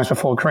 3 times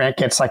before Grant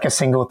gets like a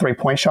single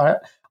 3-point shot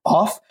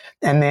off.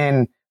 And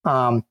then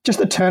just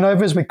the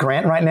turnovers with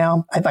Grant right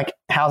now, I think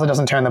Hauser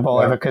doesn't turn the ball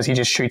over because he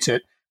just shoots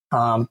it.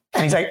 And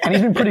he's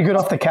been pretty good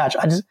off the catch.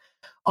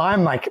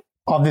 I'm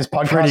of this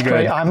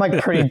podcast,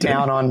 I'm pretty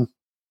down on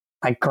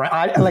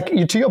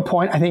Grant. To your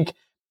point, I think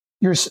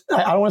I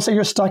don't want to say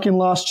you're stuck in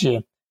last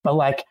year,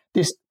 but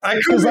this,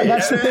 because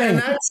that's the thing.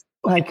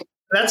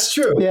 That's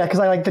true. Yeah.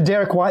 Because the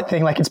Derek White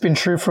thing, it's been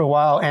true for a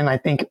while. And I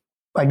think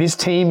this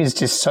team is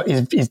just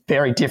is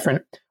very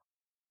different.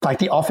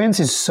 The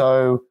offense is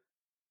so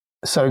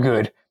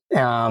good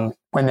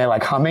when they're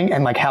humming,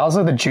 and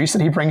Hauser, the juice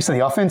that he brings to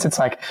the offense, it's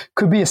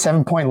could be a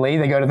 7-point lead.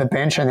 They go to the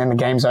bench and then the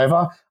game's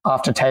over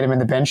after Tatum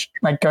and the bench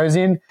goes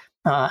in.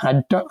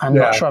 I'm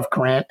not sure if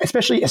Grant,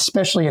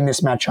 especially in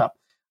this matchup.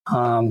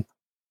 I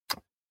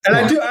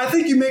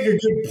think you make a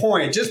good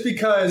point, just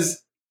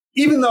because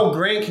even though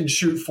Grant can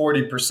shoot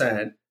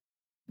 40%.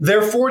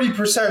 Their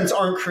 40%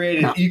 aren't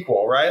created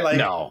equal, right?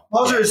 No.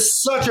 Hauser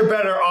is such a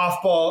better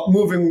off-ball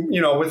moving,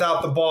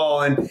 without the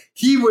ball, and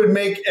he would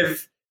make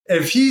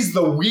if he's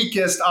the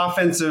weakest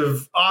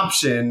offensive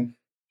option,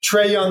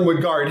 Trae Young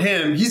would guard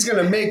him. He's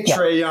going to make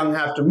Trae Young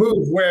have to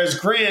move, whereas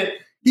Grant,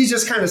 he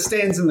just kind of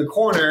stands in the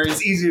corner.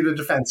 It's easier to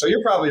defend. So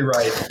you're probably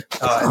right.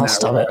 I'll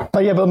stop it.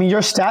 But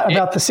your stat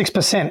about the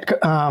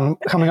 6%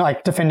 coming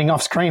defending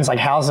off screens,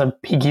 Hauser,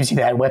 he gives you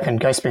that weapon.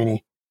 Go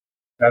Spoonie.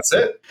 That's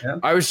it. Yeah.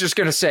 I was just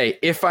going to say,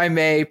 if I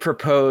may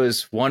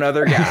propose one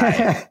other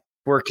guy,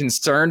 we're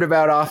concerned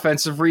about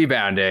offensive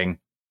rebounding.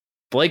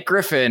 Blake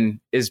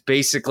Griffin is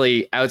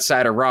basically,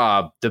 outside of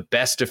Rob, the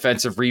best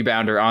defensive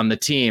rebounder on the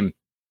team.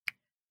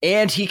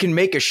 And he can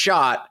make a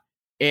shot.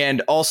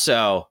 And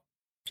also,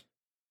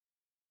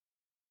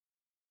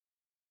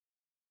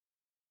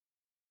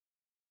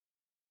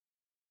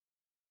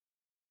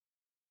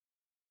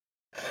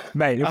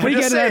 mate, if we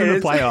get it in the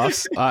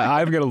playoffs,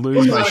 I'm going to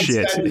lose my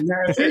shit.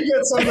 If we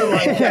get something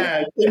like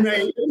that, it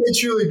may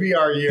truly be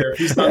our year. If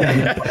he's not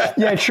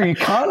yeah, true. You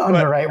can't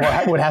underrate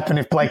what would happen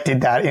if Blake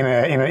did that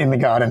in the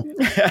Garden.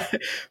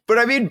 But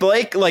I mean,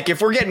 Blake,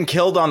 if we're getting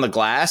killed on the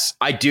glass,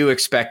 I do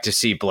expect to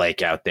see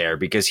Blake out there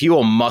because he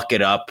will muck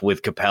it up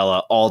with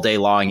Capella all day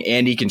long,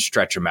 and he can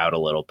stretch him out a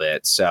little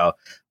bit. So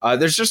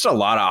there's just a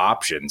lot of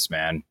options,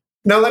 man.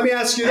 Now, let me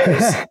ask you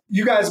this.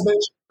 You guys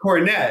mentioned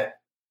Cornette.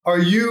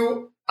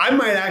 I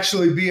might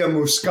actually be a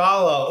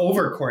Muscala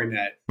over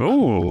Cornette.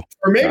 Ooh.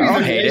 Or maybe I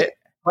don't hate it.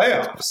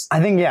 Playoffs. I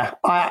think,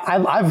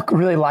 I've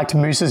really liked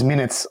Moose's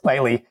minutes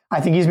lately.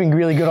 I think he's been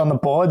really good on the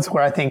boards,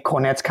 where I think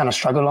Cornette's kind of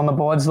struggled on the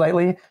boards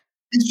lately.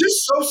 He's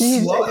just so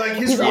slow.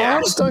 His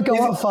arms don't go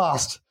up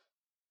fast.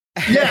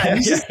 Yeah,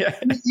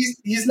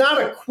 he's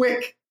not a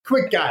quick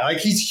guy.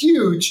 He's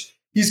huge.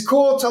 He's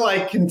cool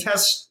to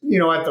contest,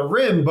 at the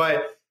rim,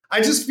 but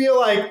I just feel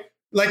like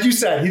like you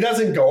said, he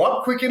doesn't go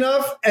up quick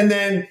enough. And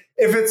then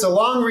if it's a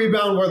long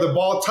rebound where the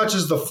ball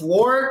touches the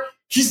floor,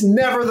 he's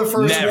never the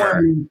first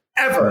one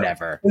ever.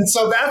 Never. And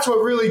so that's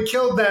what really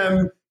killed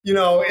them,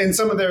 in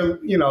some of their,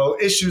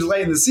 issues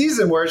late in the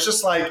season where it's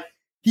just like,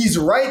 he's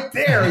right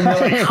there. And you're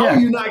like, how are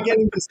you not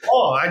getting this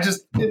ball?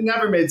 It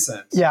never made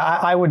sense. Yeah,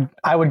 I would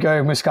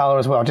go Muscala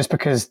as well, just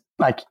because,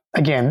 like,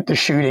 again, the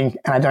shooting,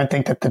 and I don't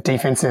think that the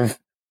defensive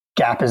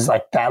gap is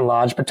like that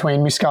large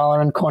between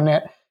Muscala and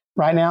Cornet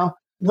right now.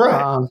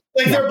 Right.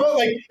 They're both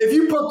like, if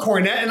you put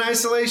Cornet in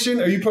isolation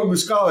or you put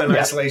Muscala in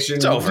isolation,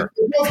 it's over.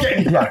 They're both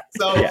getting cut.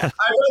 So I'd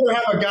rather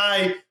have a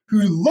guy who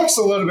looks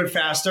a little bit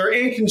faster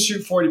and can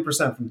shoot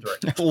 40% from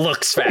three.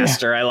 Looks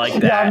faster. I like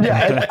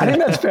that. I think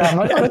that's fair.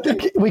 I don't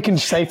think we can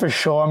say for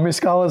sure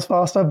Muscala is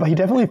faster, but he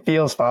definitely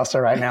feels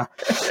faster right now.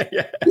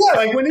 Yeah,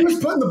 like when he was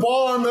putting the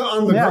ball on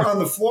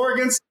the floor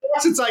against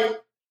us, it's like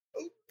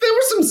there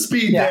was some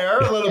speed there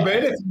a little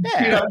bit.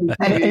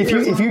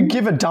 If you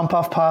give a dump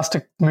off pass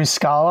to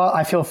Muscala,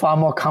 I feel far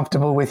more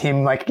comfortable with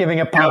him like giving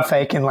a pump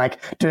fake and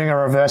like doing a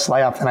reverse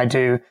layup than I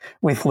do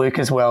with Luke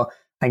as well.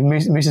 Like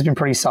Moose has been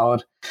pretty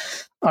solid.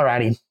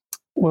 Alrighty,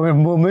 we'll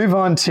move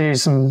on to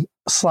some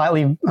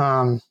slightly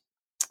a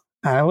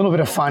little bit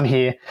of fun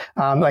here.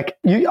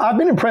 I've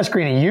been impressed,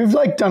 Greeny. You've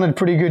like done a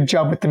pretty good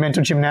job with the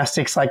mental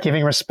gymnastics, like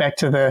giving respect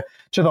to the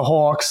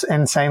Hawks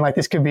and saying like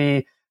this could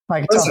be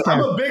like. Listen, I'm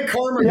a big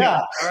karma guy.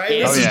 All right,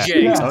 this is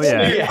James. Oh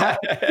yeah.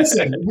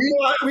 Listen,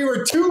 we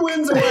were 2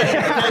 wins away.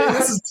 Okay?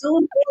 This is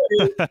 2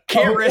 important.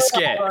 Can't risk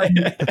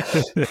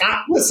it.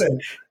 Listen.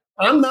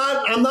 I'm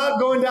not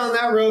going down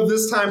that road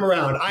this time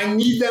around. I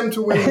need them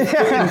to win the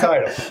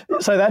title.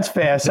 So that's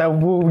fair.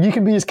 So you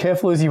can be as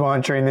careful as you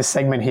want during this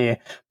segment here.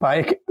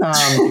 But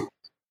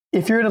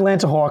if you're an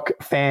Atlanta Hawk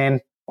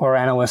fan or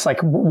analyst,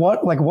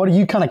 what are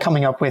you kind of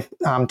coming up with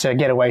to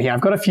get away here?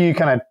 I've got a few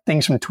kind of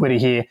things from Twitter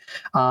here,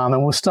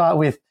 and we'll start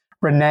with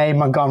Renee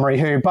Montgomery,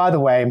 who, by the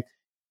way,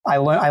 I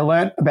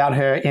learned about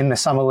her in the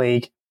summer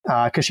league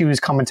because she was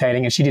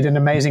commentating and she did an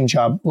amazing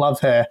job.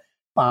 Love her.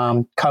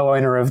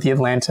 Co-owner of the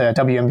Atlanta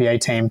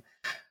WNBA team.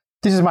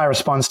 This is my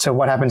response to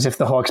what happens if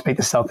the Hawks beat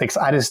the Celtics.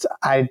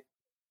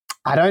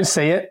 I don't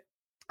see it.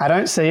 I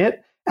don't see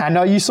it. And I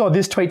know you saw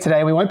this tweet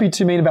today. We won't be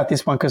too mean about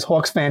this one because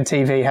Hawks Fan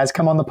TV has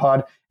come on the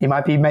pod. He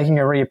might be making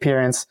a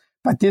reappearance.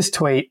 But this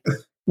tweet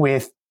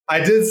with I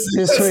did see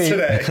this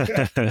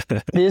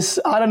today. This,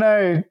 I don't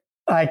know,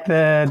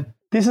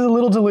 this is a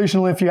little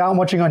delusional. If you aren't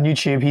watching on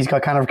YouTube, he's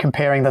got kind of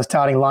comparing the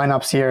starting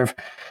lineups here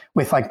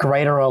with like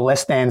greater or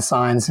less than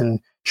signs, and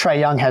Trae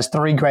Young has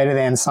 3 greater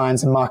than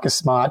signs and Marcus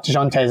Smart.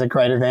 DeJounte is a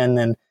greater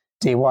than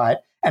D. White.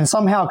 And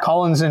somehow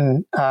Collins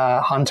and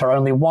Hunter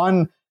only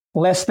 1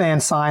 less than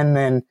sign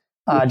than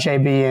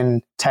JB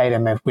and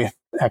Tatum, with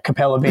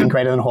Capella being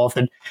greater than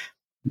Horford.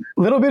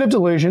 A little bit of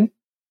delusion,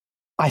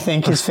 I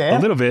think, is fair. A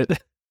little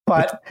bit.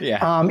 But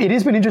it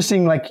has been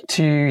interesting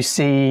to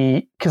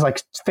see,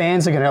 because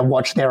fans are going to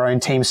watch their own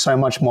team so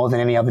much more than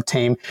any other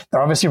team.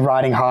 They're obviously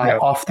riding high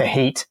off the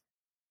Heat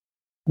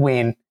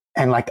win.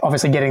 And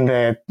obviously getting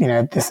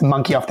this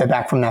monkey off their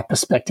back from that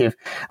perspective.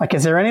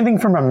 Is there anything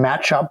from a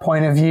matchup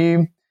point of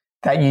view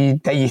that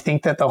you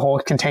think that the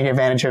Hawks can take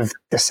advantage of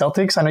the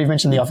Celtics? I know you've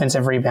mentioned the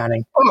offensive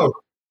rebounding. Oh,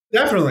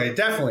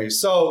 definitely.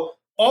 So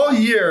all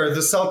year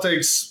the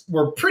Celtics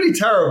were pretty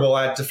terrible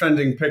at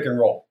defending pick and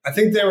roll. I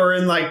think they were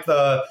in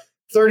the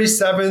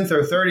 37th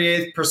or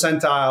 38th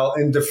percentile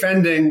in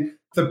defending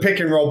the pick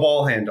and roll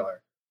ball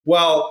handler.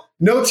 Well,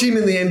 no team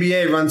in the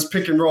NBA runs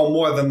pick and roll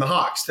more than the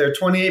Hawks. They're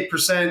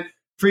 28%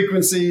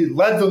 frequency,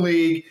 led the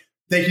league.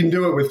 They can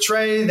do it with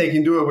Trae. They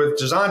can do it with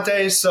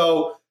DeJounte.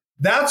 So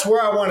that's where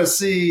I want to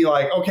see,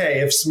 okay,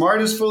 if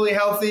Smart is fully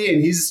healthy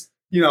and he's,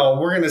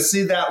 we're going to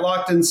see that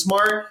locked in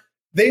Smart,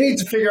 they need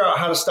to figure out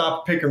how to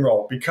stop pick and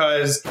roll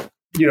because,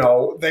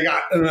 they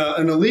got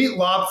an elite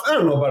lob. I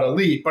don't know about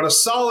elite, but a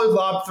solid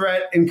lob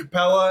threat in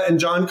Capella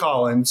and John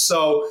Collins.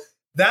 So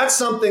that's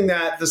something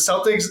that the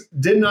Celtics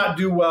did not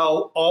do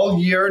well all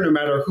year, no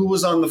matter who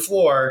was on the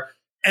floor.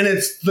 And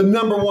it's the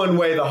number one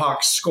way the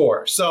Hawks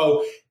score.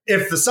 So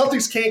if the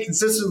Celtics can't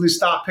consistently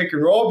stop pick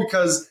and roll,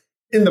 because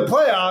in the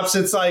playoffs,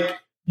 it's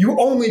you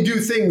only do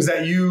things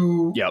that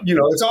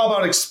it's all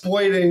about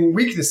exploiting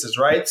weaknesses,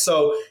 right?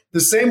 So the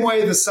same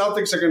way the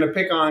Celtics are going to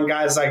pick on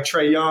guys like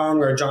Trae Young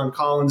or John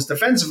Collins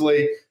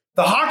defensively,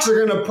 the Hawks are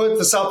going to put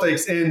the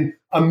Celtics in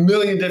a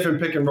million different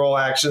pick and roll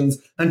actions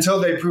until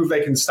they prove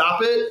they can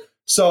stop it.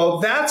 So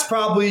that's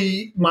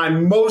probably my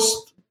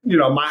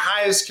my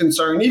highest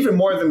concern, even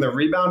more than the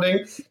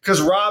rebounding,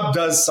 because Rob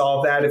does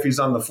solve that if he's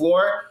on the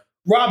floor.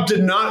 Rob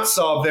did not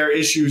solve their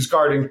issues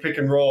guarding pick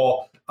and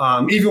roll,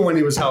 even when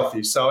he was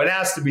healthy. So it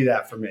has to be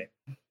that for me.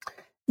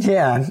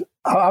 Yeah,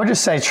 I would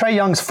just say Trae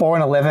Young's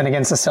 4-11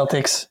 against the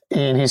Celtics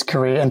in his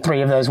career, and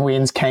 3 of those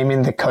wins came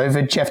in the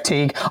COVID Jeff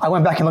Teague. I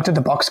went back and looked at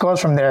the box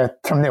scores from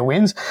their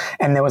wins,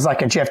 and there was a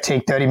Jeff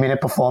Teague 30-minute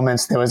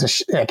performance. There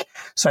was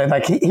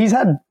he's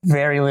had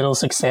very little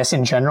success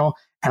in general,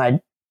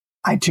 and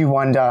I do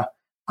wonder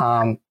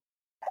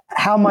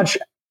how much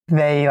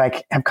they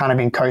like have kind of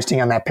been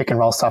coasting on that pick and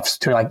roll stuff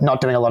to like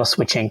not doing a lot of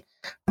switching.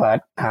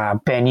 But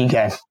Ben, you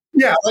go.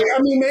 Yeah, like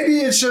I mean, maybe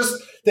it's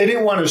just they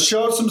didn't want to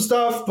show some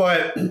stuff,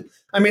 but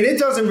I mean, it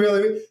doesn't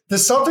really. The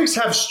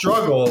Celtics have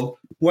struggled,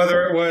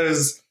 whether it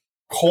was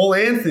Cole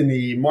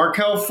Anthony,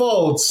 Markelle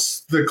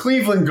Fultz, the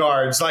Cleveland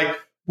guards. Like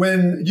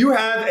when you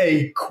have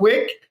a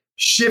quick,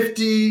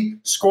 shifty,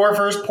 score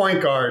first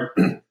point guard,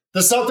 the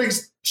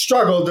Celtics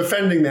struggle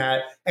defending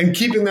that and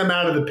keeping them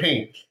out of the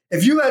paint.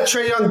 If you let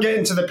Trae Young get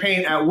into the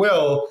paint at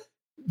will,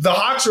 the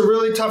Hawks are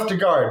really tough to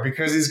guard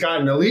because he's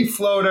got an elite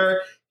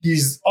floater.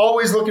 He's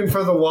always looking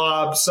for the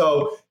lob.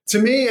 So to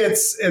me,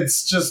 it's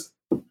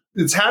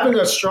having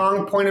a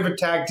strong point of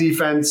attack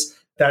defense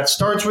that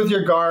starts with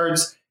your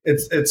guards.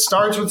 It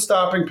starts with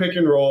stopping pick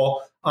and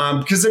roll.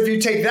 Because if you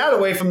take that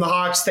away from the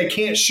Hawks, they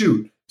can't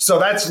shoot. So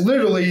that's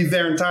literally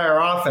their entire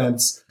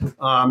offense.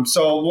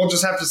 So we'll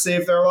just have to see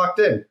if they're locked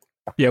in.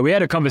 Yeah, we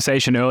had a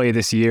conversation earlier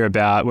this year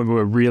about when we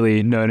were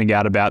really nerding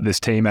out about this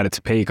team at its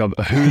peak of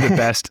who the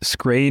best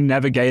screen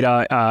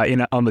navigator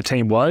on the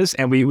team was.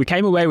 And we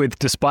came away with,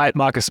 despite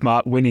Marcus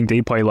Smart winning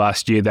D-Play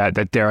last year,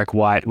 that Derek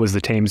White was the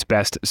team's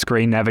best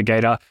screen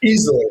navigator.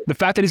 Easily. The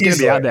fact that he's going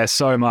to be out there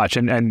so much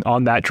and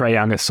on that Trae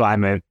Young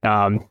assignment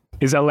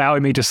is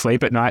allowing me to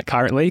sleep at night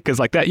currently. Because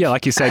like that, yeah,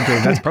 like you said, Drew,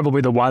 that's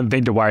probably the one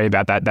thing to worry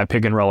about, that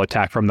pick and roll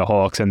attack from the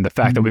Hawks, and the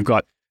fact that we've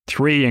got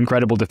 3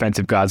 incredible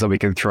defensive guards that we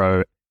can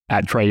throw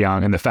at Trae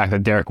Young, and the fact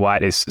that Derek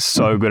White is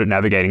so good at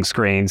navigating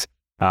screens.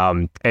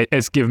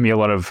 It's given me a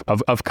lot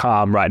of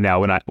calm right now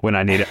when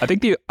I need it. I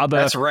think the other...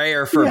 That's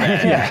rare for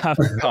Ben. Yeah,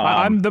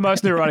 I'm the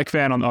most neurotic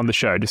fan on the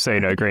show, just so you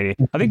know, Greeny.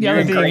 I think the you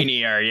other and thing...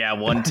 Greeny are,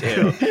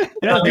 1-2.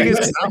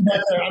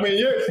 I mean,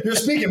 you're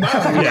speaking my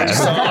language,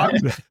 so I'm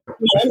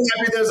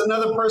happy there's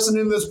another person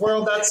in this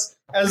world that's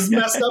as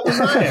messed up as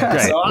I am.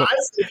 Great. So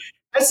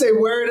I say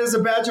wear it as a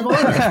badge of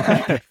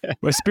honor.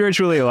 We're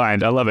spiritually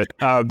aligned. I love it.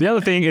 The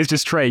other thing is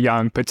just Trae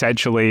Young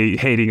potentially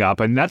heating up,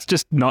 and that's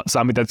just not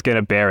something that's going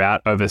to bear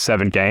out over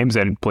 7 games,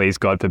 and please,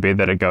 God forbid,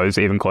 that it goes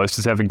even close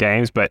to 7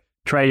 games. But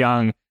Trae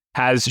Young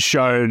has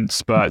shown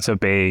spurts of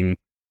being,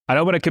 I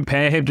don't want to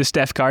compare him to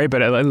Steph Curry,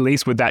 but at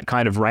least with that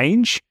kind of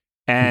range,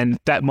 and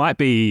that might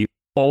be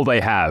all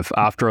they have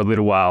after a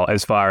little while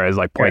as far as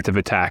like points of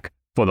attack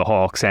for the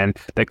Hawks, and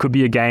there could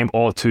be a game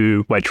or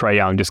two where Trae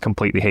Young just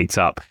completely heats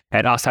up,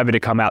 and us having to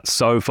come out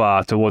so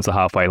far towards the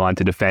halfway line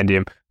to defend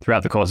him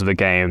throughout the course of a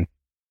game.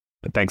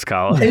 But thanks,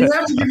 Carl. And you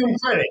have to give him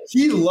credit.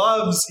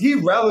 He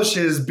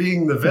relishes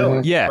being the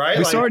villain. Yeah, right?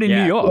 We saw it in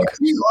New York. Like,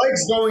 he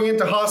likes going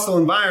into hostile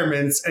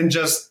environments and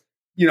just,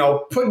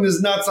 putting his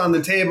nuts on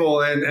the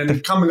table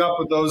and coming up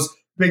with those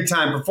big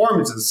time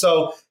performances.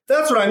 So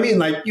that's what I mean.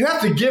 Like, you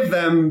have to give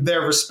them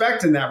their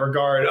respect in that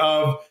regard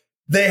of,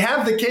 they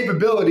have the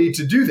capability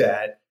to do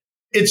that.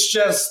 It's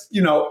just,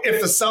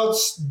 if the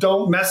Celtics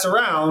don't mess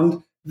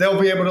around,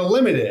 they'll be able to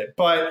limit it.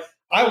 But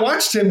I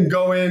watched him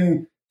go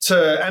in to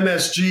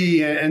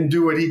MSG and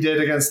do what he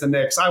did against the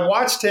Knicks. I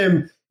watched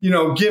him,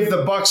 give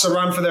the Bucks a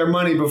run for their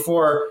money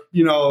before,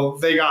 he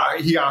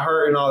got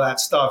hurt and all that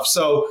stuff.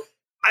 So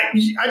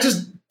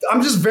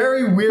I'm just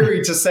very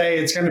weary to say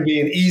it's going to be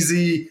an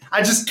easy.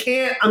 I just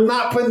can't. I'm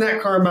not putting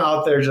that karma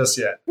out there just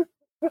yet.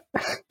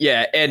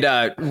 Yeah, and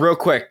real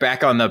quick,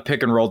 back on the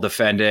pick and roll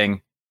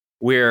defending,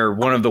 we're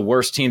one of the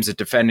worst teams at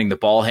defending the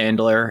ball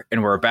handler,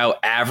 and we're about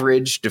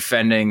average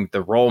defending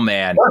the roll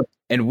man.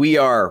 And we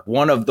are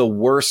one of the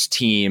worst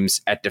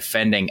teams at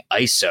defending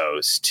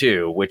ISOs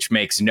too, which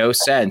makes no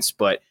sense,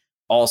 but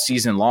all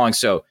season long.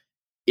 So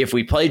if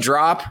we play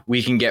drop,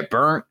 we can get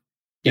burnt.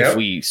 If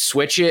we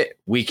switch it,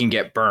 we can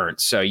get burnt.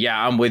 So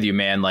yeah, I'm with you,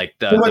 man. Like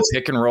the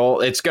pick and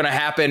roll, it's going to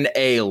happen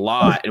a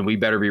lot, and we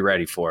better be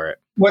ready for it.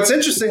 What's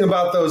interesting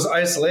about those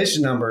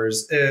isolation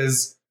numbers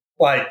is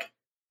like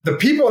the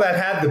people that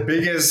had the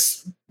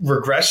biggest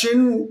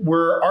regression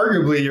were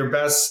arguably your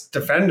best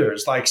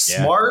defenders. Like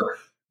Smart,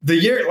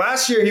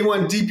 last year he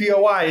won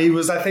DPOY. He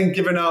was, I think,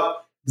 giving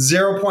up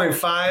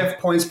 0.5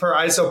 points per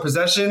ISO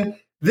possession.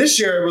 This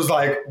year it was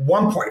like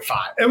 1.5.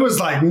 It was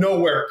like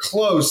nowhere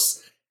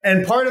close.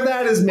 And part of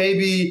that is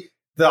maybe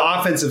the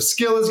offensive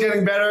skill is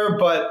getting better,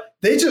 but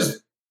they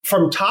just,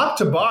 from top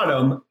to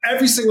bottom,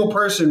 every single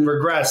person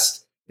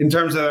regressed in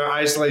terms of their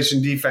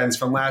isolation defense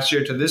from last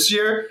year to this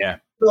year. Yeah.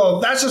 So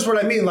that's just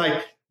what I mean.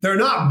 Like, they're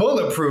not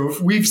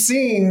bulletproof. We've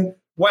seen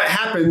what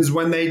happens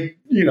when they,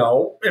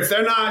 if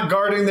they're not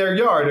guarding their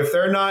yard, if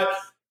they're not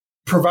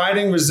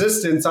providing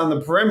resistance on the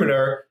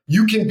perimeter,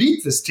 you can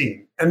beat this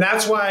team. And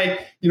that's why,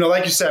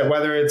 like you said,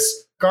 whether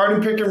it's guard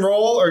and pick and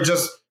roll or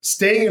just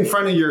staying in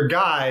front of your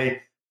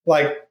guy,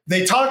 like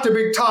they talked a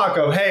big talk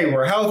of, hey,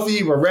 we're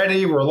healthy, we're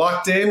ready, we're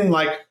locked in.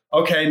 Like,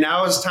 okay,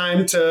 now it's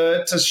time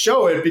to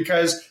show it,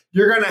 because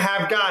you're going to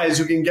have guys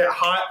who can get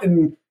hot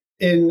in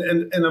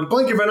a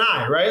blink of an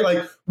eye, right?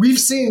 Like we've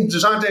seen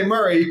DeJounte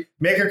Murray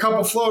make a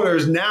couple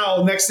floaters.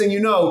 Now, next thing you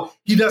know,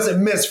 he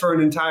doesn't miss for an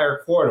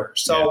entire quarter.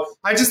 So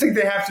I just think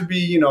they have to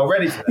be,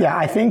 ready for that. Yeah,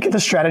 I think the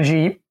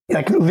strategy,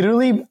 like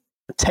literally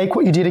take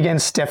what you did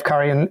against Steph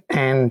Curry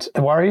and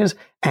the Warriors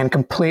and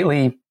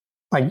completely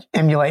like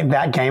emulate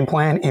that game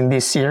plan in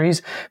this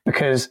series,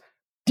 because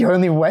the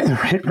only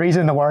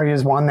reason the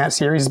Warriors won that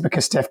series is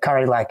because Steph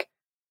Curry, like,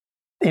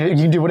 you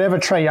can do whatever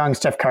Trae Young,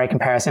 Steph Curry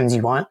comparisons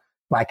you want.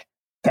 Like,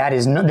 that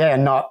is not, they're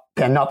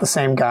not the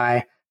same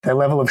guy. The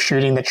level of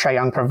shooting that Trae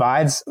Young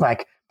provides,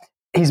 like,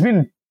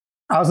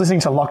 I was listening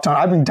to Locked On.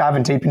 I've been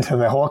diving deep into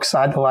the Hawks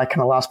side for like in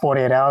the last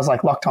 48 hours,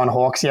 like Locked On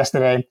Hawks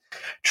yesterday.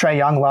 Trae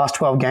Young, last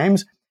 12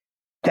 games.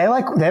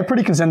 They're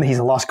pretty concerned that he's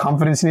lost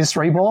confidence in his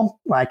three ball,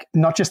 like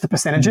not just the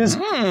percentages.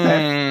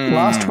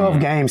 Last 12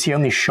 games, he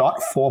only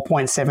shot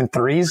 4.7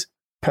 threes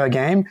per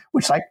game,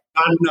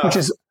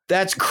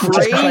 that's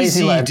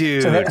crazy,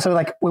 dude. So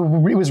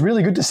it was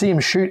really good to see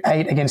him shoot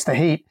 8 against the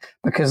Heat,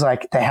 because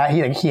like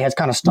he has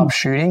kind of stopped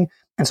shooting.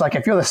 And so like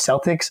if you're the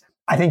Celtics,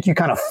 I think you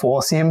kind of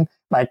force him.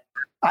 Like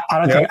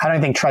I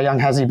don't think Trae Young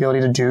has the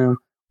ability to do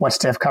what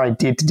Steph Curry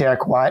did to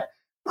Derek White.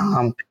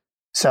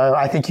 So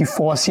I think you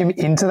force him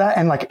into that,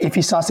 and like if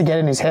he starts to get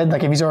in his head,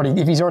 like if he's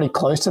already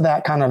close to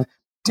that kind of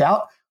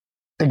doubt,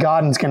 the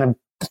Garden's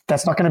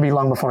that's not gonna be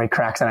long before he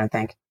cracks, I don't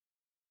think.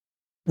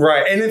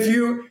 Right,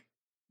 and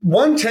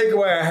one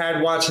takeaway I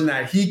had watching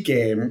that Heat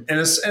game, and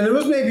it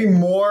was maybe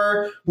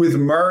more with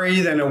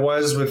Murray than it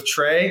was with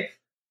Trae.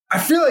 I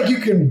feel like you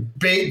can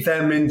bait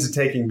them into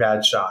taking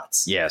bad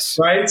shots. Yes.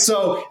 Right?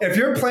 So if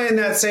you're playing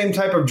that same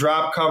type of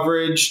drop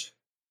coverage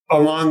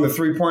along the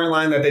three-point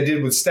line that they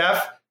did with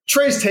Steph,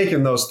 Trae's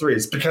taking those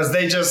threes because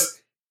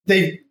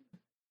they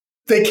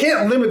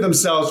can't limit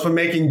themselves from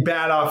making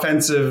bad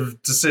offensive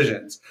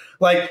decisions.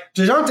 Like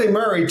DeJounte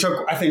Murray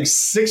took, I think,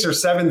 6 or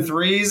 7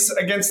 threes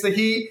against the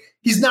Heat.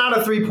 He's not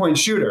a three-point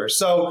shooter.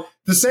 So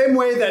the same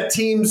way that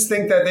teams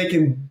think that they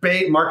can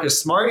bait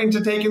Marcus Smart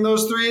into taking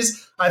those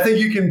threes, I think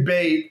you can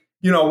bait,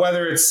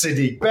 whether it's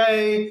Sadiq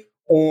Bey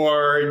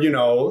or,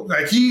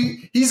 like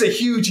he's a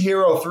huge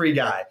hero 3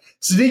 guy.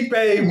 Sadiq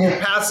Bey will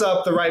pass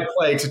up the right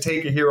play to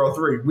take a hero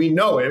 3. We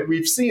know it.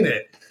 We've seen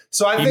it.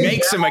 So I think he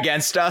makes them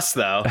against us,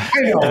 though.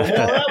 I know. Well,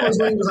 that was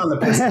when he was on the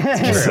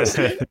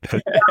Pistons.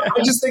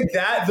 I just think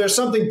that there's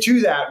something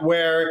to that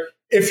where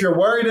if you're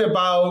worried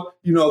about,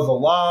 the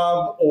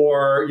lob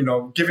or,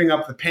 giving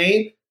up the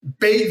paint,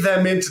 bait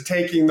them into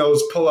taking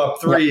those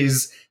pull-up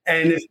threes. Yeah.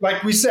 And if,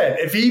 like we said,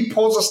 if he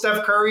pulls a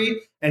Steph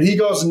Curry and he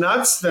goes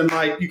nuts, then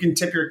like you can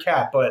tip your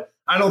cap. But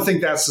I don't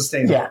think that's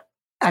sustainable. Yeah.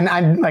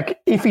 And like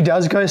if he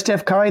does go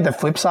Steph Curry, the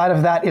flip side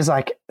of that is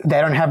like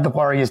they don't have the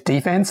Warriors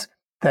defense.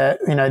 They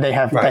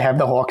have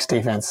the Hawks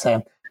defense.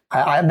 So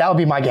that would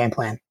be my game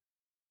plan.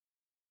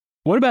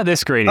 What about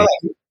this, Greeny?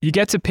 You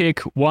get to pick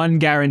one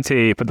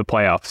guarantee for the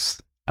playoffs,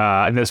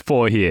 and there's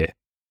 4 here.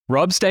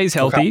 Rob stays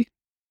healthy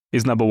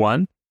is number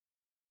 1.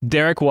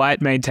 Derek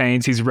White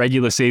maintains his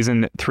regular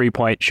season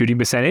 3-point shooting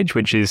percentage,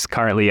 which is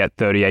currently at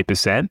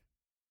 38%.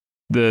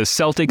 The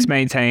Celtics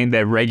maintain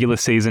their regular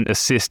season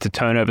assist to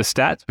turnover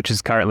stats, which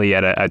is currently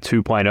at a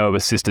 2.0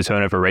 assist to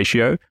turnover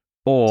ratio.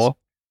 Or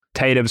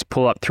Tatum's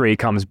pull-up 3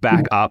 comes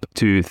back up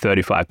to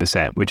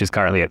 35%, which is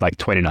currently at like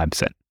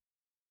 29%.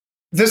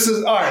 This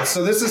is all right.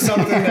 So this is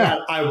something that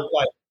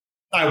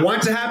I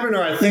want to happen,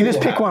 or I think you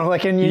just pick one.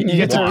 Like, and you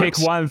get to pick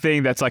one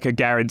thing that's like a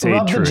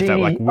guaranteed truth that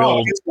like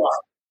will.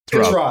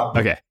 It's Rob.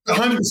 Okay,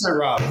 100%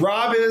 Rob.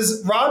 Rob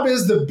is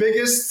the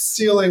biggest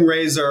ceiling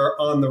raiser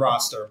on the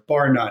roster,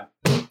 bar none.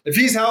 If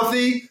he's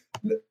healthy,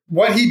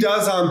 what he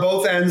does on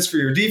both ends for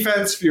your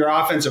defense, for your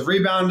offensive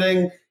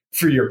rebounding,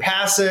 for your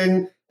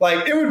passing,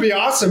 like it would be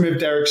awesome if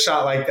Derek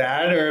shot like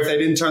that, or if they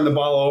didn't turn the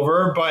ball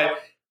over. But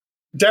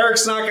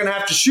Derek's not going to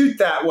have to shoot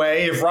that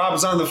way if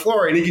Rob's on the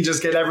floor, and he can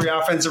just get every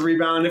offensive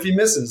rebound if he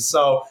misses.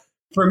 So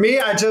for me,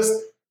 I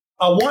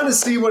want to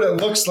see what it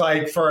looks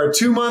like for a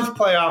 2-month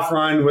playoff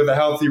run with a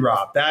healthy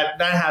Rob. That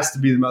has to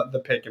be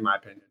the pick, in my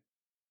opinion.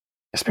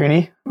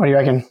 Spoonie, what do you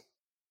reckon?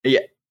 Yeah,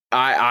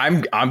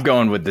 I'm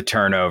going with the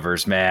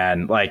turnovers,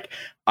 man. Like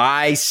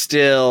I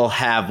still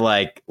have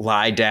like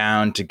lie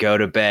down to go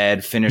to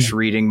bed, finish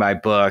reading my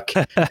book,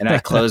 and I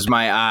close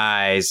my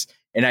eyes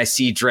and I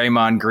see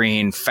Draymond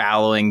Green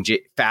fouling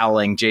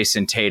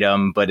Jason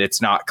Tatum, but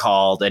it's not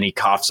called, and he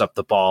coughs up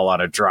the ball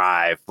on a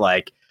drive.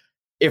 Like,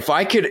 if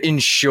I could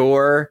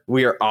ensure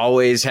we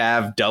always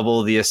have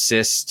double the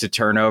assists to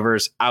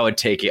turnovers, I would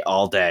take it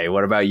all day.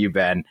 What about you,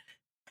 Ben?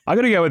 I'm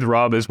going to go with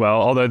Rob as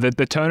well, although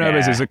the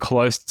turnovers is a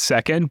close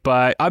second.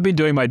 But I've been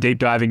doing my deep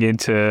diving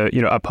into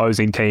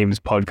opposing teams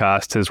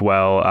podcasts as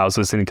well. I was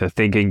listening to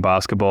Thinking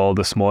Basketball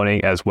this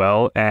morning as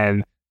well,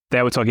 and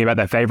they were talking about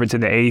their favorites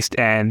in the East,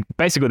 and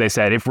basically they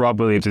said if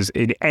Rob Williams is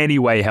in any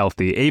way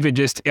healthy, even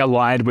just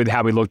aligned with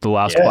how we looked the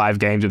last 5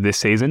 games of this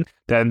season,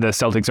 then the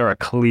Celtics are a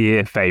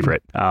clear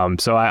favorite.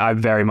 So I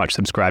very much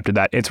subscribe to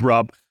that. It's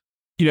Rob.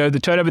 The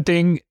turnover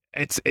thing,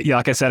 it's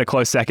like I said, a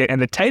close second.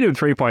 And the Tatum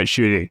 3-point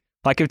shooting,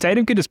 like if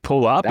Tatum could just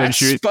pull up and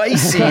shoot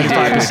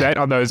 35%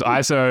 on those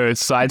ISO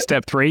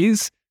sidestep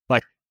threes,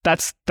 like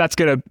that's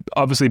going to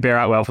obviously bear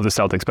out well for the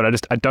Celtics.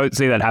 But I don't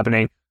see that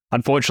happening.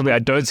 Unfortunately, I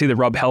don't see the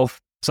Rob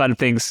health side of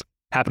things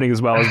happening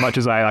as well, as much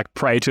as I like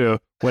pray to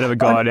whatever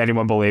God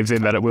anyone believes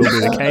in that it will be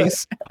the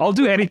case. I'll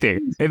do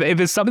anything. If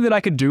there's something that I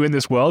can do in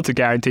this world to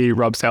guarantee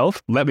Rob's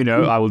health, let me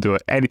know. I will do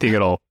it. Anything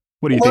at all.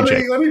 What do you think,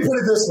 Jake? Let me put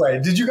it this way.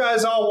 Did you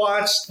guys all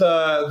watch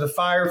the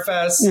Fire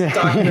Fest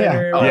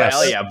documentary? Yeah. Oh, yes.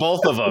 Hell yeah,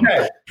 both of them.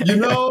 Okay. You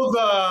know,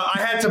 I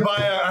had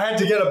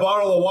to get a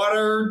bottle of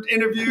water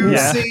interview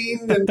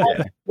scene. And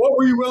what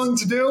were you willing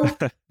to do?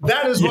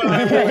 That is what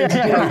I'm willing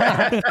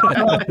to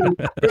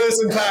do for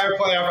this entire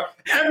playoff.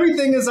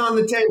 Everything is on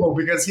the table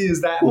because he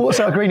is that. Well,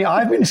 so, Greeny,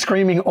 I've been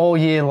screaming all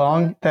year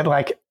long that,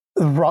 like,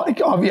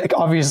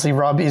 obviously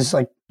Rob is,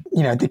 like,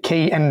 you know, the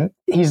key, and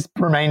he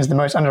remains the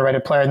most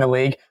underrated player in the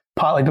league,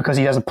 partly because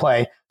he doesn't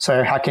play.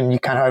 So how can you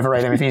kind of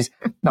overrate him if he's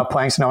not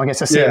playing, so no one gets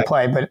to see him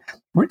play? But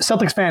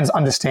Celtics fans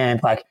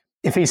understand, like,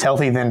 if he's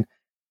healthy, then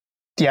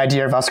the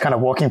idea of us kind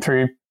of walking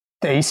through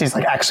the East is,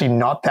 like, actually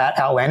not that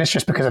outlandish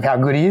just because of how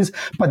good he is.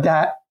 But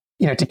that,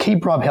 you know, to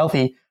keep Rob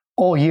healthy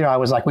all year, I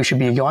was like, we should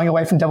be going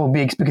away from double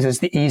bigs because it's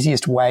the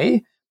easiest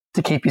way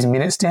to keep his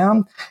minutes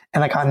down.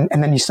 And like,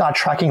 and then you start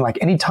tracking, like,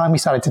 anytime we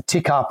started to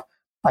tick up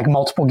like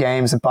multiple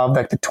games above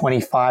like the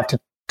 25 to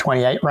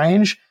 28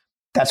 range,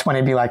 that's when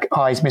it'd be like,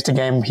 oh, he's missed a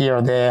game here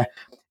or there.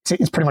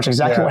 It's pretty much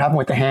exactly what happened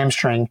with the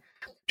hamstring,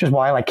 which is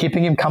why, like,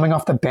 keeping him coming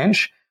off the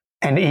bench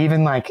and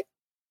even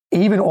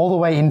all the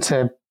way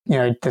into, you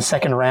know, the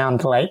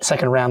late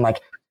second round,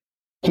 like,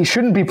 he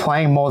shouldn't be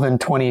playing more than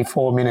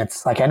 24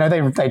 minutes. Like, I know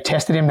they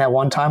tested him that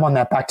one time on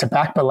that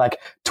back-to-back, but like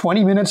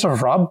 20 minutes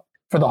of Rob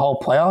for the whole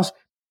playoffs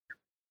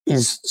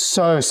is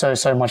so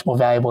much more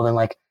valuable than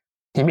like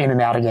him in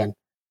and out again.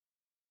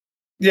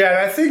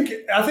 Yeah, I think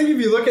if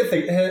you look at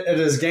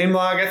his game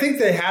log, I think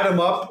they had him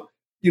up,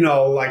 you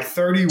know, like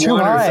 31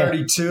 or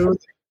 32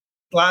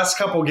 last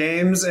couple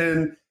games,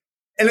 and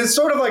it's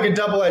sort of like a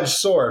double-edged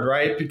sword,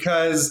 right?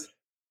 Because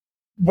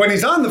when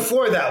he's on the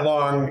floor that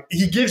long,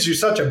 he gives you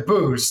such a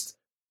boost,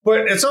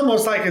 but it's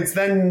almost like it's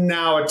then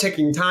now a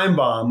ticking time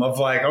bomb of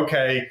like,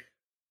 okay,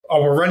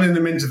 we're running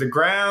him into the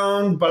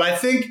ground. But I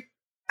think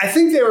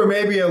they were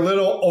maybe a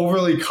little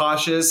overly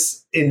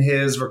cautious in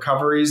his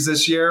recoveries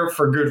this year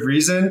for good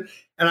reason.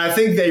 And I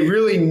think they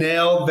really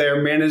nailed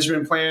their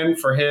management plan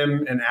for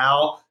him and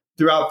Al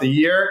throughout the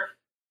year.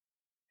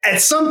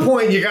 At some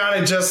point, you got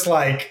to just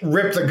like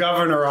rip the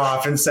governor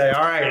off and say,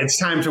 all right, it's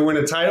time to win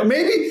a title.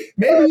 Maybe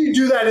you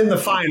do that in the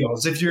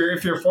finals if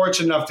you're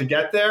fortunate enough to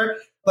get there.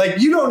 Like,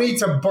 you don't need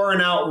to burn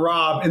out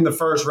Rob in the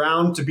first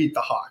round to beat the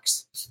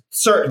Hawks,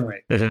 certainly.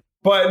 Mm-hmm.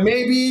 But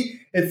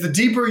maybe it's the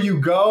deeper you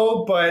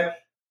go, but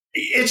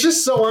it's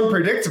just so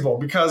unpredictable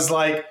because,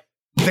 like,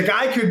 the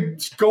guy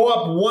could go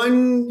up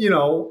one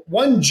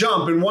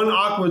jump in one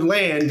awkward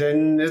land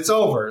and it's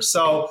over.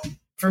 So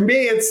for me,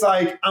 it's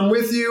like, I'm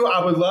with you.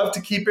 I would love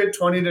to keep it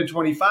 20 to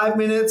 25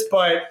 minutes,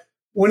 but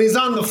when he's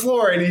on the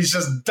floor and he's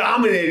just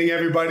dominating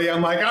everybody,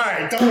 I'm like, all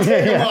right, don't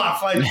take him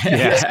off. Like,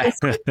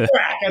 it's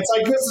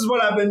like, this is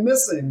what I've been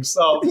missing.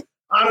 So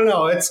I don't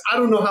know. I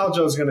don't know how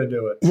Joe's going to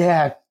do it.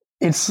 Yeah,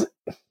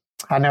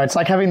 I know it's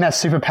like having that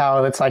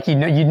superpower that's like, you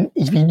know,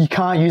 you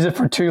can't use it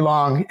for too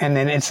long, and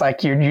then it's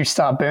like you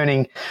start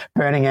burning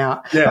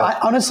out. Yeah.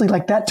 But honestly,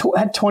 like that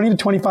 20 to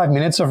 25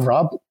 minutes of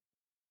Rob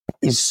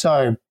is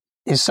so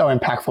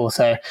impactful.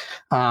 So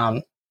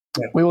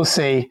we will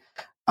see.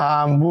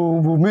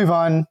 We'll move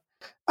on.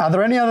 Are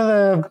there any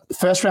other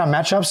first round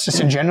matchups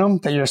just in general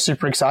that you're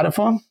super excited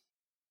for?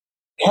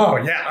 Oh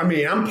yeah, I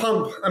mean, I'm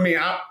pumped. I mean,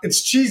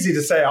 it's cheesy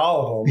to say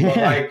all of them, but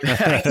like, I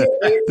can't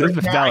wait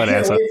for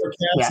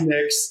Cavs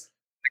Knicks.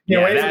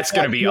 Yeah, that's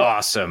going to be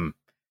awesome.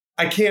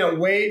 I can't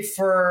wait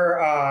for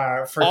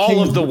all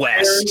Kings of the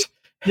Warriors. West.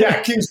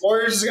 Yeah, Kings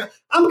Warriors.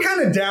 I'm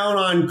kind of down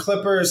on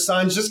Clippers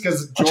Suns just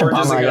because George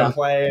isn't going to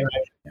play.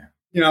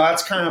 And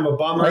that's kind of a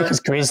bummer. Lakers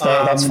Grizzlies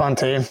Day, that's fun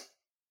too.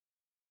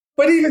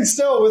 But even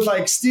still, with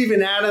like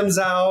Steven Adams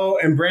out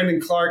and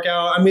Brandon Clark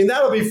out, I mean,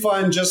 that'll be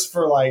fun just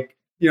for like,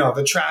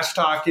 the trash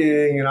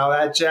talking and all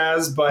that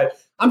jazz. But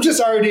I'm just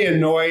already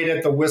annoyed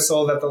at the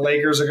whistle that the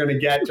Lakers are going to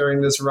get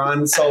during this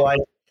run. So like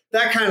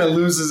that kind of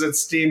loses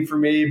its steam for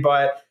me.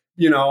 But,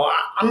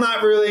 I'm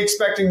not really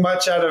expecting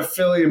much out of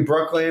Philly and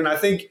Brooklyn. I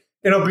think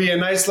it'll be a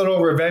nice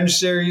little revenge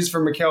series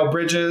for Mikal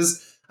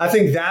Bridges. I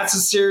think that's a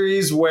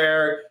series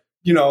where,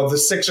 the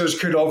Sixers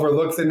could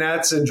overlook the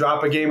Nets and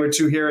drop a game or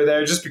two here or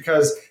there just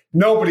because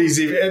nobody's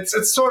even –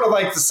 it's sort of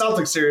like the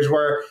Celtics series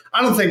where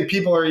I don't think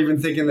people are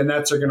even thinking the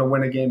Nets are going to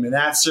win a game in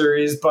that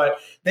series, but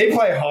they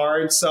play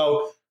hard.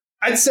 So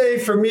I'd say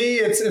for me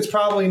it's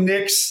probably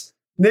Knicks,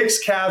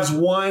 Cavs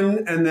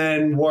 1, and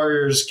then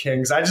Warriors,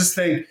 Kings. I just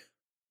think,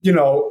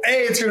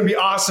 it's going to be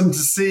awesome to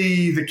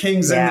see the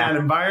Kings in that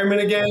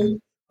environment again.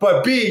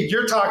 But B,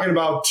 you're talking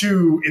about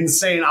two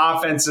insane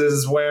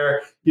offenses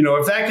where,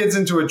 if that gets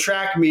into a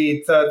track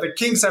meet, the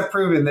Kings have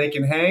proven they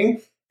can hang.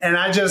 And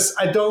I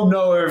don't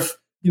know if,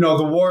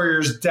 the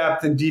Warriors'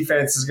 depth and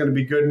defense is going to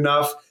be good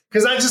enough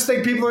because I just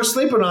think people are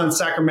sleeping on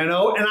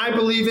Sacramento and I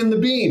believe in the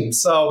beam.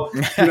 So,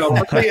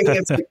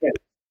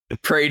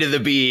 pray to the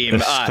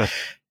beam.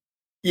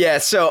 Yeah.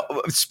 So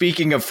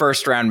speaking of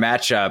first round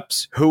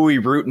matchups, who are we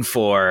rooting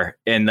for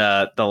in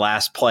the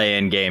last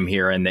play-in game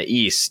here in the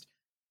East?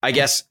 I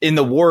guess in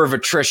the war of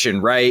attrition,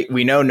 right?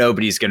 We know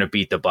nobody's going to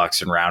beat the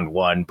Bucks in round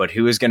 1, but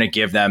who is going to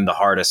give them the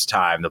hardest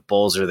time? The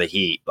Bulls or the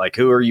Heat? Like,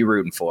 who are you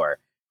rooting for?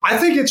 I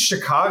think it's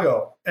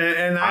Chicago,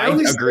 and I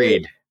only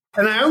agreed.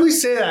 And I only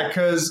say that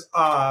because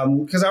I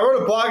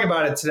wrote a blog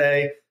about it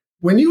today.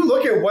 When you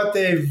look at what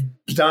they've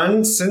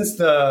done since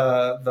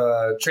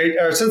the trade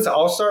or since the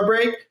All-Star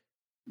break,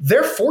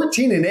 they're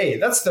 14-8.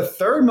 That's the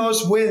third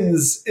most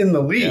wins in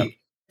the league. Yeah.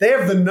 They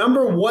have the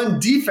number one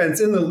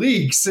defense in the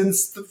league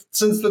since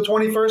the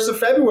 21st of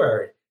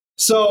February.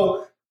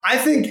 So I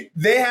think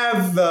they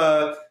have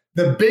the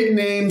big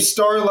name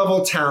star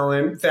level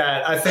talent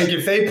that I think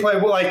if they play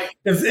well, like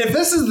if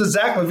this is the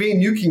Zach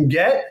LaVine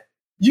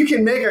you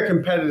can make a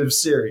competitive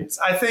series.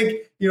 I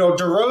think,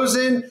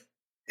 DeRozan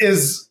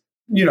is,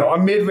 a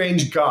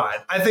mid-range god.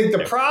 I think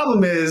the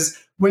problem is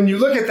when you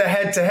look at the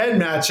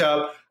head-to-head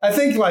matchup, I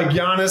think like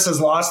Giannis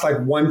has lost like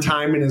one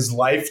time in his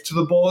life to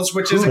the Bulls,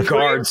 which is who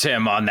guards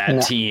him on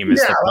that team is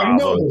the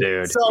problem,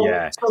 dude. So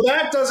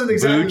that doesn't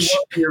exactly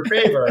work in your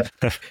favor.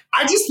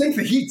 I just think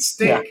the Heat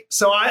stink. Yeah.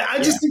 So I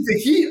just think the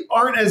Heat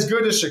aren't as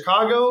good as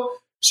Chicago.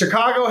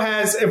 Chicago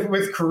has,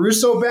 with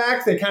Caruso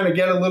back, they kind of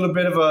get a little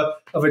bit of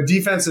a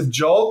defensive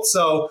jolt.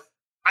 So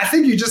I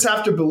think you just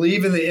have to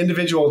believe in the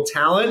individual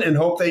talent and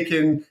hope they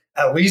can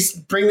at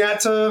least bring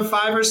that to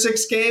 5 or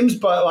 6 games.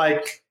 But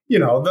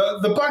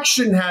the Bucks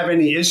shouldn't have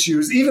any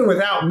issues. Even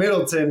without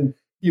Middleton,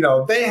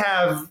 they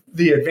have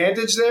the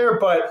advantage there.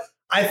 But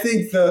I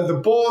think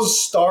the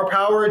Bulls' star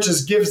power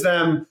just gives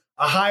them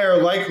a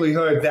higher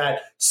likelihood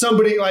that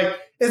somebody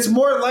it's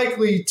more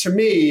likely to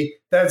me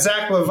that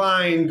Zach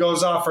LaVine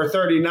goes off for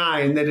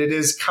 39 than it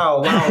is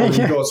Kyle Lowry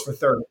who goes for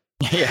 30.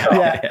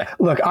 Yeah.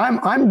 Look,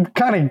 I'm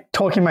kind of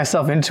talking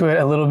myself into it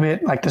a little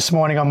bit. Like this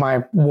morning on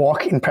my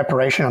walk in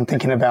preparation, I'm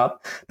thinking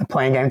about the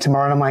playing game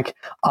tomorrow. And I'm like,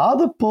 are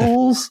the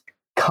Bulls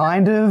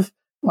kind of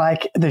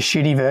like the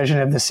shitty version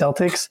of the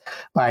Celtics?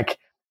 Like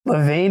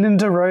LaVine and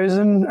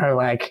DeRozan are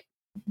like,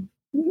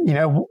 they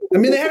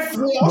have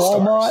 3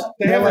 All-Stars.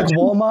 They're like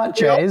Walmart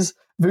Jays.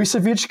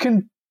 Vucevic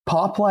can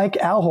pop like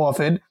Al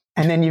Horford.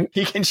 And then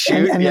he can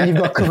shoot. And then you've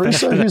got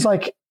Caruso, who's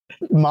like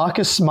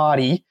Marcus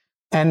Smarty.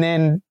 And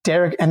then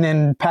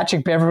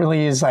Patrick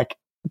Beverly is like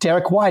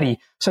Derek Whitey.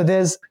 So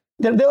they're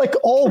like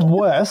all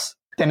worse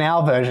than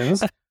our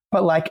versions.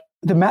 But like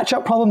the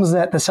matchup problems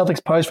that the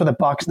Celtics pose for the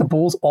Bucks, the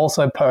Bulls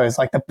also pose.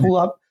 Like the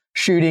pull-up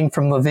shooting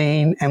from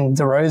LaVine and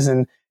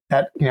DeRozan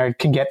that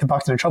can get the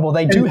Bucks into trouble.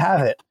 They do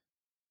have it.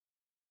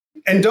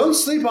 And don't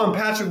sleep on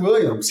Patrick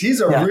Williams.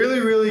 He's a really,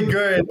 really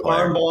good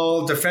arm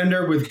ball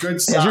defender with good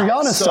size. Your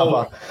Giannis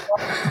stopper.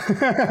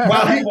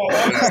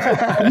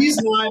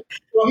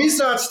 He's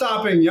not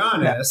stopping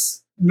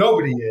Giannis. Yeah.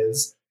 Nobody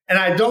is. And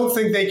I don't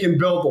think they can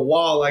build a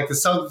wall like the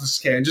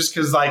Celtics can just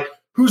because,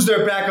 who's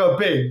their backup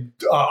big?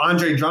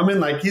 Andre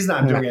Drummond? He's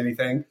not doing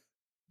anything.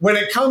 When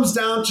it comes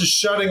down to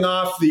shutting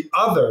off the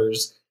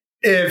others,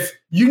 if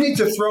you need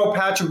to throw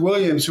Patrick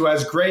Williams, who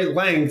has great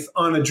length,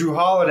 on a Drew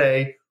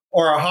Holiday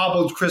or a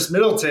hobbled Chris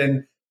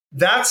Middleton,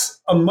 that's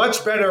a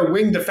much better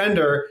wing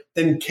defender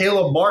than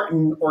Caleb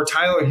Martin or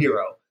Tyler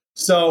Hero.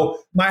 So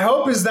my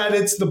hope is that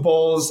it's the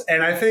Bulls.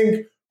 And I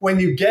think when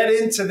you get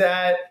into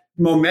that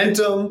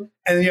momentum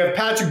and you have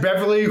Patrick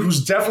Beverly,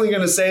 who's definitely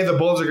going to say the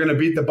Bulls are going to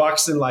beat the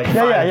Bucks in 5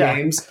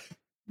 games,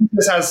 he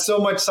just has so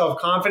much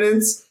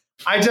self-confidence.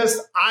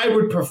 I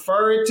would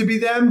prefer it to be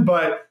them,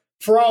 but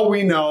for all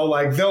we know,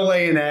 they'll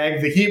lay an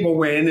egg, the Heat will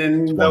win,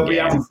 and they'll be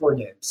out in 4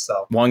 games.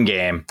 So 1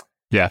 game.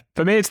 Yeah,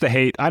 for me, it's the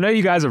Heat. I know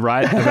you guys are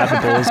right about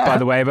the Bulls, by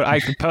the way, but I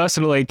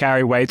personally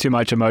carry way too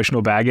much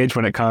emotional baggage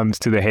when it comes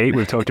to the Heat.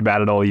 We've talked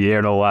about it all year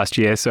and all last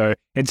year. So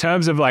in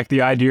terms of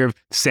the idea of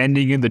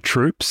sending in the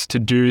troops to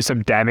do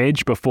some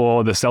damage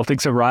before the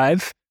Celtics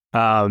arrive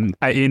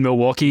in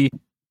Milwaukee,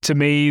 to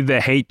me, the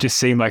Heat just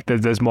seem like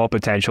there's more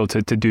potential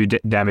to do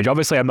damage.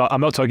 Obviously, I'm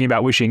not talking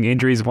about wishing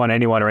injuries upon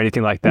anyone or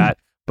anything like that,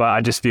 but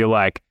I just feel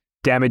like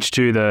damage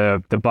to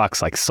the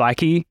Bucks,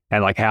 psyche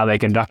and how they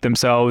conduct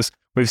themselves.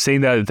 We've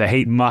seen the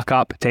Heat muck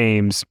up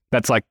teams.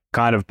 That's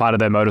kind of part of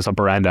their modus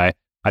operandi.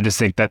 I just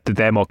think that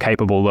they're more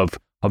capable of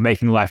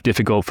making life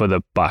difficult for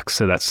the Bucks.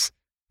 So that's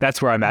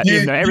where I'm at.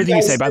 Even though everything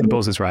you say about the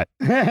Bulls is right.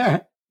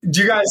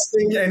 Do you guys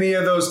think any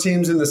of those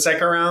teams in the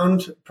second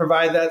round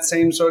provide that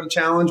same sort of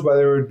challenge,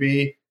 whether it would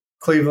be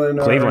Cleveland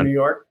or New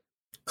York?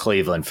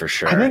 Cleveland for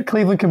sure. I think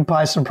Cleveland can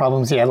pose some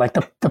problems. Yeah,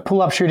 the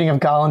pull-up shooting of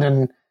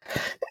Garland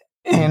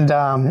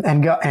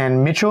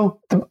and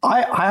Mitchell.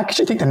 I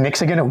actually think the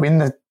Knicks are going to win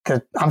the.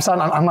 I'm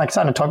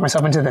starting to talk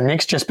myself into the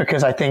Knicks just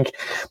because I think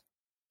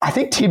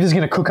Tibbs is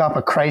going to cook up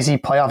a crazy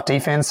playoff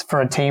defense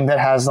for a team that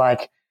has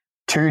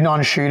 2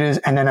 non-shooters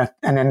and then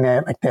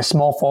their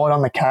small forward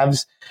on the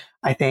Cavs.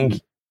 I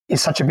think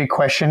is such a big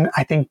question.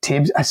 I think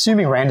Tibbs,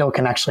 assuming Randall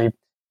can actually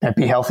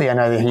be healthy, I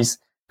know that he's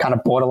kind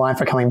of borderline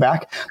for coming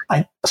back.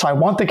 So I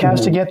want the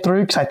Cavs to get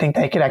through because I think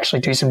they could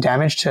actually do some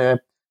damage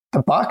to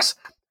the Bucks.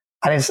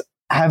 I just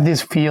have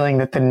this feeling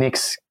that the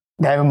Knicks,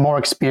 they have more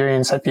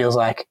experience, it feels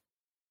like.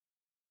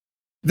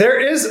 There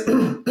is,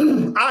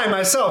 I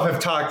myself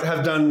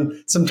have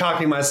done some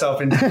talking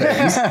myself into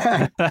things.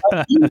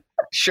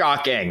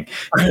 Shocking.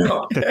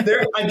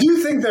 I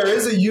do think there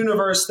is a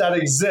universe that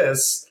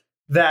exists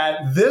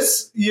that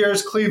this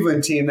year's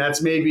Cleveland team,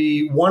 that's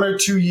maybe 1 or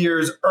 2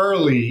 years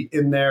early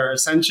in their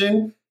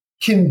ascension,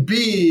 can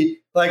be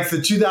like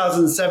the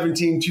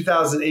 2017,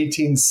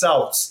 2018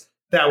 Celtics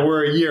that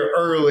were a year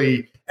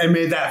early and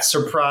made that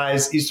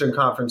surprise Eastern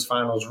Conference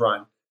Finals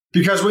run.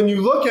 Because when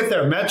you look at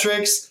their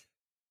metrics,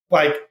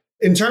 like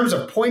in terms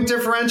of point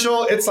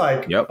differential, it's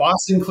like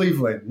Boston,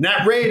 Cleveland.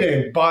 Net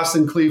rating,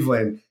 Boston,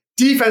 Cleveland.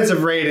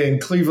 Defensive rating,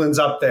 Cleveland's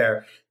up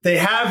there. They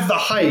have the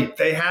height.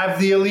 They have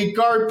the elite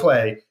guard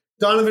play.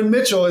 Donovan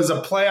Mitchell is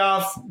a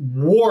playoff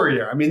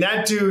warrior. I mean,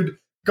 that dude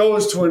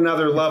goes to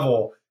another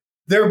level.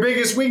 Their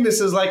biggest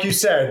weaknesses, like you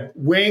said,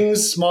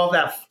 wings,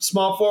 that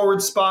small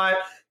forward spot.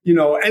 You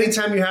know,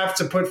 anytime you have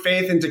to put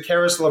faith into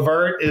Karis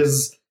LeVert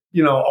is,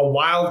 you know, a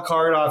wild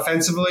card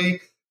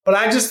offensively. But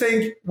I just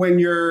think when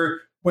your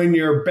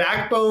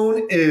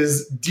backbone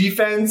is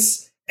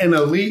defense and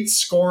elite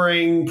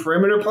scoring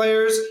perimeter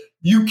players,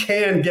 you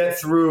can get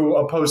through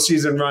a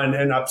postseason run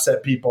and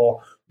upset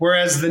people.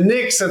 Whereas the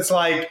Knicks, it's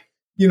like,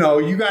 you know,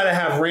 you got to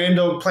have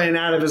Randall playing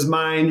out of his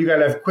mind. You got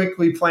to have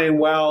Quickly playing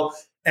well.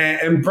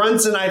 And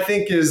Brunson, I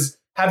think, is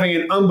having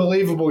an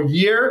unbelievable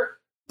year.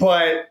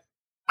 But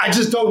I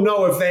just don't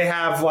know if they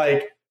have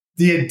like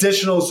the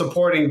additional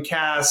supporting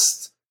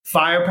cast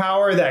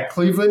firepower that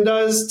Cleveland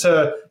does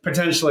to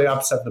potentially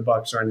upset the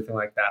Bucks or anything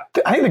like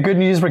that. I think the good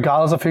news,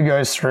 regardless of who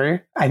goes through,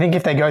 I think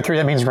if they go through,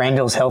 that means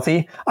Randall's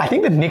healthy. I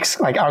think the Knicks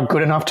like are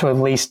good enough to at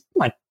least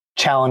like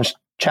challenge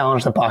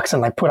the Bucks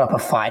and like put up a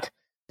fight.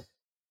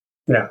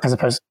 Yeah. As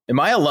opposed. Am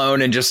I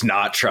alone in just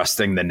not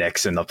trusting the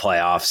Knicks in the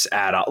playoffs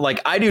at all?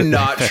 Like, I do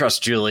not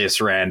trust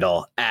Julius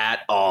Randle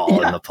at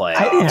all in the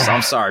playoffs.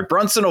 I'm sorry.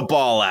 Brunson will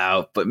ball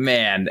out, but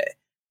man,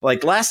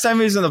 like last time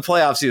he was in the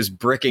playoffs, he was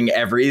bricking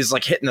he's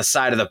like hitting the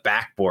side of the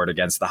backboard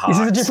against the Hawks.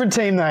 This is a different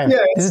team, though.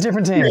 Yeah, it's a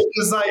different team.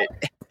 It's like,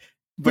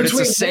 but it's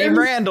the same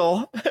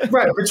Randall.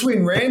 Right,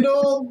 between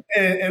Randall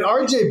and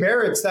RJ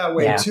Barrett's that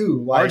way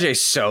too. Like,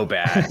 RJ's so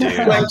bad, dude.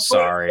 I'm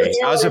sorry.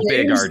 I was a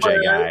big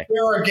RJ guy.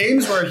 There are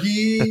games where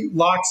he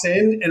locks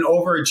in and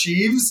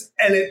overachieves,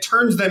 and it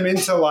turns them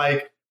into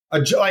like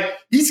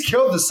he's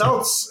killed the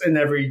Celtics in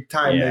every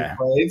time they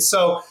played.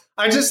 So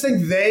I just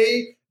think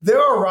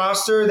they're a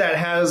roster that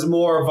has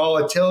more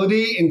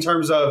volatility in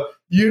terms of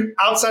you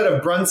outside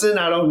of Brunson.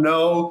 I don't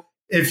know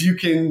if you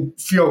can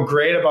feel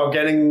great about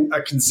getting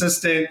a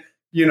consistent,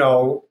 you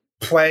know,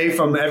 play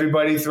from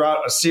everybody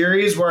throughout a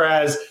series.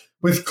 Whereas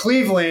with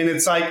Cleveland,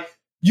 it's like,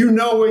 you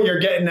know what you're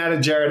getting out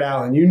of Jared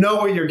Allen. You know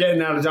what you're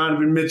getting out of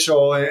Donovan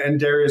Mitchell and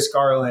Darius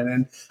Garland.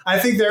 And I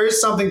think there is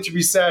something to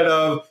be said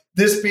of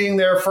this being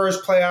their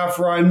first playoff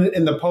run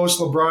in the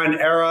post-LeBron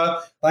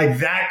era. Like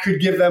that could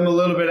give them a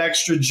little bit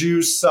extra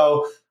juice.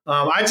 So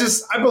I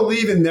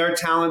believe in their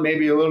talent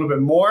maybe a little bit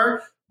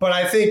more. But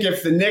I think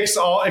if the Knicks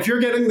if you're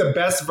getting the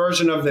best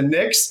version of the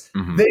Knicks,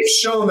 they've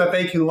shown that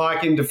they can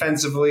lock in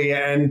defensively.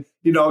 And,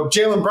 you know,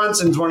 Jalen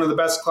Brunson's one of the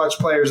best clutch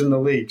players in the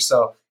league.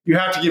 So you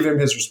have to give him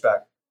his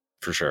respect.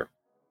 For sure.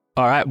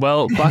 All right,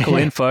 well, buckle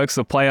in, folks.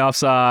 The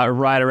playoffs are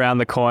right around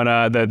the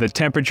corner. The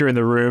temperature in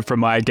the room,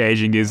 from my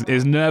gauging,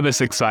 is nervous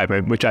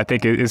excitement, which I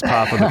think is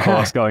part of the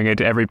course going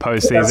into every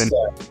postseason.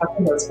 I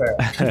think that's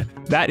fair.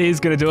 That is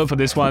going to do it for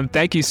this one.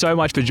 Thank you so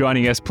much for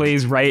joining us.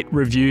 Please rate,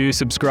 review,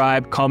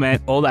 subscribe,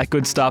 comment, all that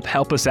good stuff.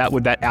 Help us out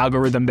with that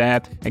algorithm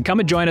there. And come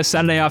and join us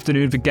Saturday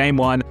afternoon for Game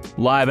 1,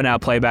 live in our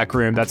playback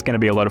room. That's going to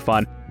be a lot of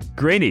fun.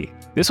 Greeny,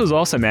 this was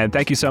awesome, man.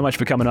 Thank you so much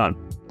for coming on.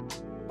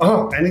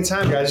 Oh,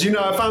 anytime, guys. You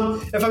know,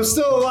 if I'm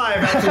still alive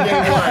after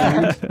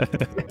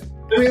Game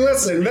 1, I mean,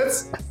 listen,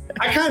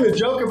 I kind of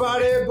joke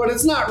about it, but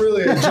it's not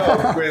really a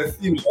joke. With,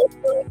 you know,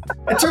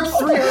 it took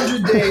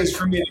 300 days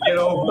for me to get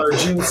over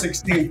June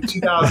 16th,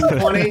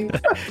 2020.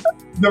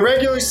 The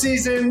regular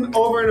season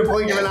over in a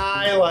blink of an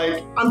eye.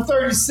 Like, I'm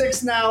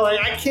 36 now. Like,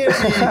 I can't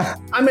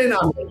be. I may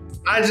not be.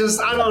 I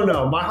don't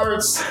know. My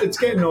it's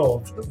getting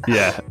old.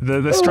 Yeah,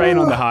 the strain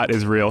on the heart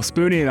is real.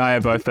 Spoonie and I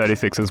are both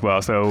 36 as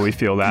well, so we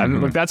feel that.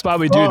 And look, that's why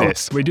we do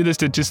this. We do this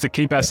to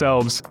keep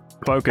ourselves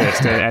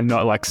focused and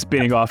not like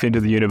spinning off into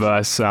the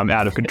universe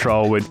out of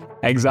control with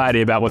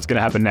anxiety about what's going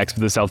to happen next for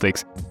the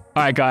Celtics.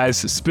 All right,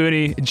 guys.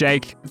 Spoonie,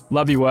 Jake,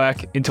 love your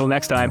work. Until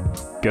next time,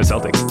 go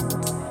Celtics.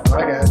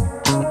 Bye,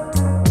 guys.